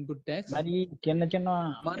 Input tax మరి చిన్న చిన్న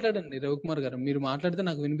మాట్లాడండి రవికుమార్ గారు, మీరు మాట్లాడితే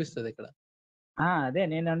నాకు వినిపిస్తుంది ఇక్కడ. అదే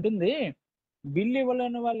నేను అంటుంది, బిల్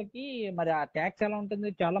ఇవ్వలేని వాళ్ళకి మరి ఆ ట్యాక్స్ ఎలా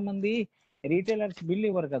ఉంటుంది? చాలా మంది రీటైలర్స్ బిల్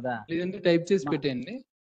ఇవ్వరు కదా. లేదంటే టైప్ చేసి పెట్టేయండి.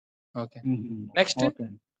 ఓకే,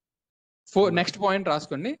 నెక్స్ట్ పాయింట్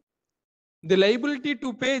రాసుకోండి. The liability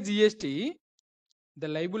to pay GST.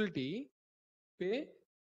 The liability pay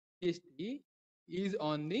GST is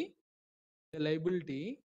on the liability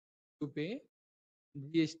to pay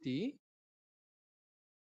GST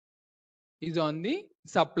is on the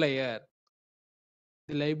supplier.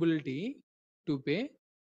 The liability to pay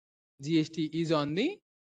GST is on the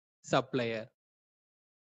supplier.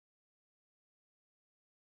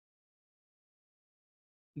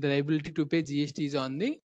 The liability to pay GST is on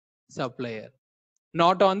the supplier,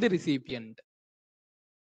 not on the recipient.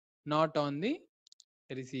 Not on the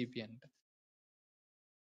recipient.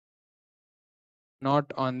 Not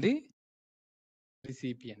on the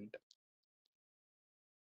recipient.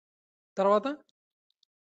 తర్వాత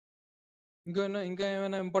ఇంకా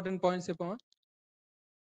ఏమైనా important points చెప్పమా?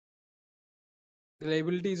 The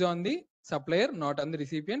liability is on the supplier, not on the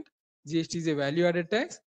recipient. GST is a value added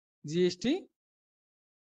tax. GST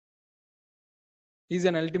is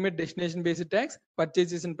an ultimate destination based tax.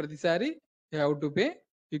 Purchase చేసిన ప్రతిసారి you have to pay,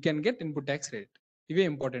 you can get input tax rate. ఇవే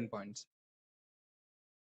important points.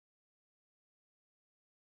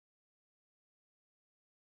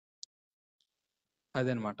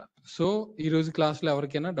 అదనమాట. So ఈ రోజు క్లాస్లో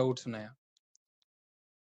ఎవరికైనా doubts ఉన్నాయా?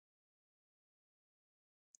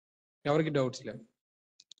 ఎవరికి డౌట్స్ లేవు?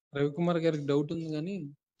 రవికుమార్ గారికి డౌట్ ఉంది కానీ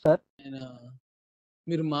సార్ ఆయన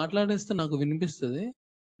మీరు మాట్లాడేస్తే నాకు వినిపిస్తుంది.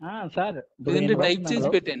 సార్ లేదంటే టైప్ చేసి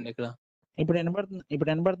పెట్టండి ఇక్కడ. ఇప్పుడు వినపడుతుందండి. ఇప్పుడు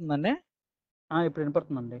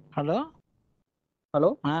వినపడుతుందండి. హలో హలో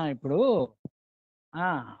ఇప్పుడు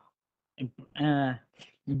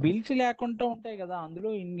బిల్స్ లేకుండా ఉంటాయి కదా, అందులో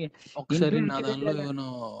ఒకసారి నా దానిలో ఏమైనా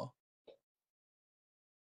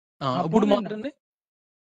ఇప్పుడు మాట్లాడండి.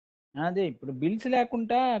 అదే ఇప్పుడు బిల్స్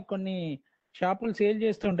లేకుండా కొన్ని షాపులు సేల్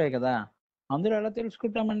చేస్తుంటాయి కదా, అందులో ఎలా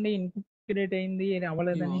తెలుసుకుంటామండి ఇన్పుట్ క్రియేట్ అయింది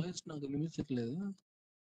అవ్వలేదని? నాకు వినిపించట్లేదు.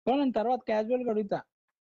 నేను తర్వాత క్యాజువల్ గా అడుగుతా,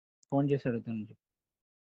 ఫోన్ చేసి అడుగుతాను.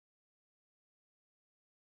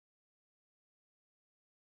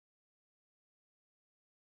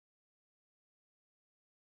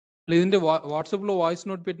 లేదంటే వాట్సాప్ లో వాయిస్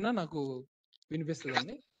నోట్ పెట్టినా నాకు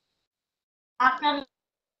వినిపిస్తుందండి.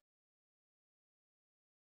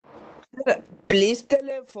 Please tell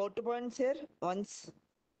a photo point, sir, once.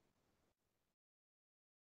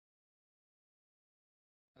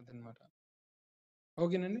 అదనమాట.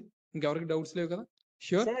 ఓకేనండి, ఇంకెవరికి డౌట్స్ లేవు కదా?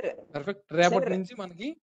 Sure, Sir, perfect. రేపటి నుంచి మనకి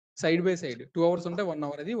సైడ్ బై సైడ్ 2 hours ఉంటే 1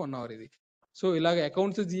 hour ఇది 1 hour ఇది. సో ఇలాగ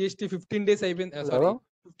అకౌంట్స్ GST 15 days అయిపోయింది, sorry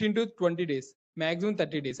 15 to 20 days, maximum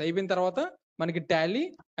 30 days అయిపోయిన తర్వాత మనకి టాలీ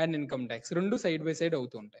అండ్ ఇన్కమ్ ట్యాక్స్ రెండు సైడ్ బై సైడ్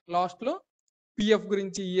అవుతూ ఉంటాయి. లాస్ట్ లో పిఎఫ్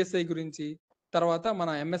గురించి, ఈఎస్ఐ గురించి, తర్వాత మన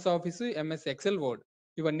MS office, MS Excel, word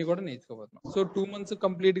ఇవన్నీ కూడా నేర్చుకోబోతున్నాం. సో 2 months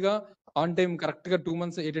కంప్లీట్ గా ఆన్ టైం కరెక్ట్ గా 2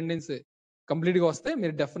 months అటెండెన్స్ కంప్లీట్ గా వస్తే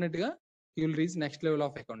మీరు డెఫినెట్ గా you will reach next level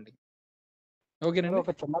of accounting. ఓకేనండి.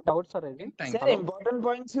 ఒక చిన్న డౌట్ సార్ ఇది. sir, important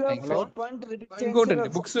points lo Thank you. 4 point repeat చేయండి ఇంకోటండి,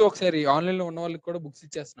 sir. బుక్స్ ఒకసారి ఆన్లైన్ లో ఉన్న వాళ్ళకి కూడా బుక్స్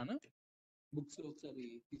ఇచ్చేస్తున్నాను. బుక్స్ ఒకసారి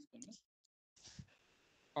తీసుకోండి.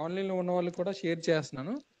 ఆన్లైన్ లో ఉన్న వాళ్ళకి కూడా షేర్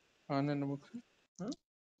చేస్తున్నాను ఆన్లైన్ బుక్స్.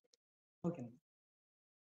 ఓకే.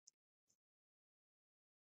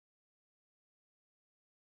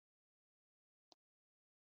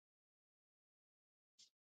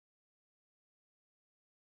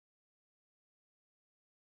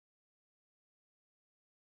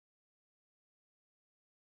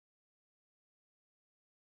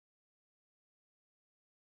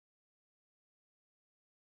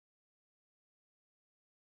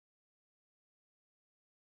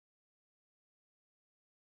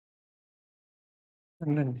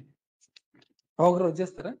 ఉండండి, ఒకరు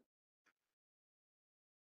వచ్చేస్తారా?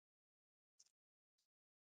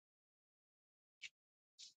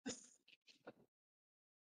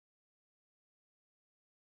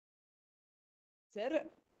 Sir,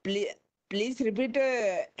 please repeat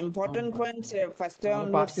important points first pass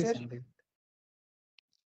onwards, sir. చేసేయండి.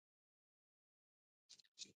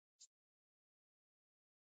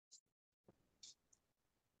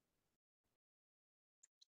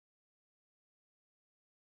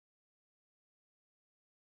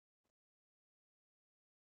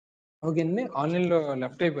 ఓకే అండి, ఆన్లైన్ లో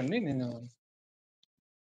లెఫ్ట్ అయిపోయింది. నేను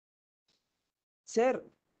Sir,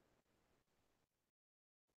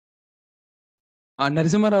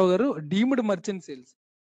 నరసింహారావు గారు deemed merchant sales,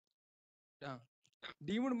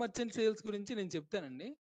 deemed merchant sales గురించి నేను చెప్తానండి.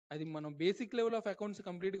 అది మనం basic level of accounts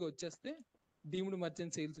complete గా వచ్చేస్తే డీమ్డ్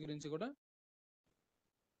మర్చెంట్ సేల్స్ గురించి కూడా,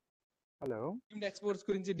 హలో డీమ్డ్ ఎక్స్పోర్ట్స్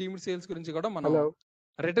గురించి, డీమ్డ్ సేల్స్ గురించి కూడా మనం హలో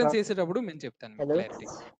రిటర్న్స్ చేసేటప్పుడు నేను చెప్తాను Hello. క్లారిటీ.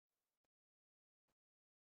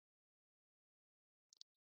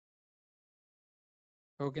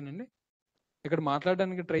 ఓకేనండి, ఇక్కడ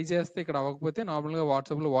మాట్లాడడానికి ట్రై చేస్తే ఇక్కడ అవ్వకపోతే నార్మల్గా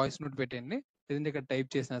వాట్సాప్లో వాయిస్ నోట్ పెట్టండి, లేదంటే ఇక్కడ టైప్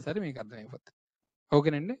చేసినా సరే మీకు అర్థమైపోతుంది.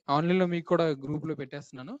 ఓకేనండి, ఆన్లైన్లో మీకు కూడా గ్రూప్లో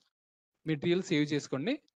పెట్టేస్తున్నాను, మెటీరియల్ సేవ్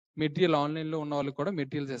చేసుకోండి. మెటీరియల్ ఆన్లైన్లో ఉన్న వాళ్ళకి కూడా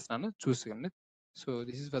మెటీరియల్స్ ఇస్తున్నాను, చూసుకోండి. So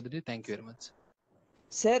this is for the day. Thank you very much.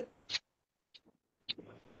 sir.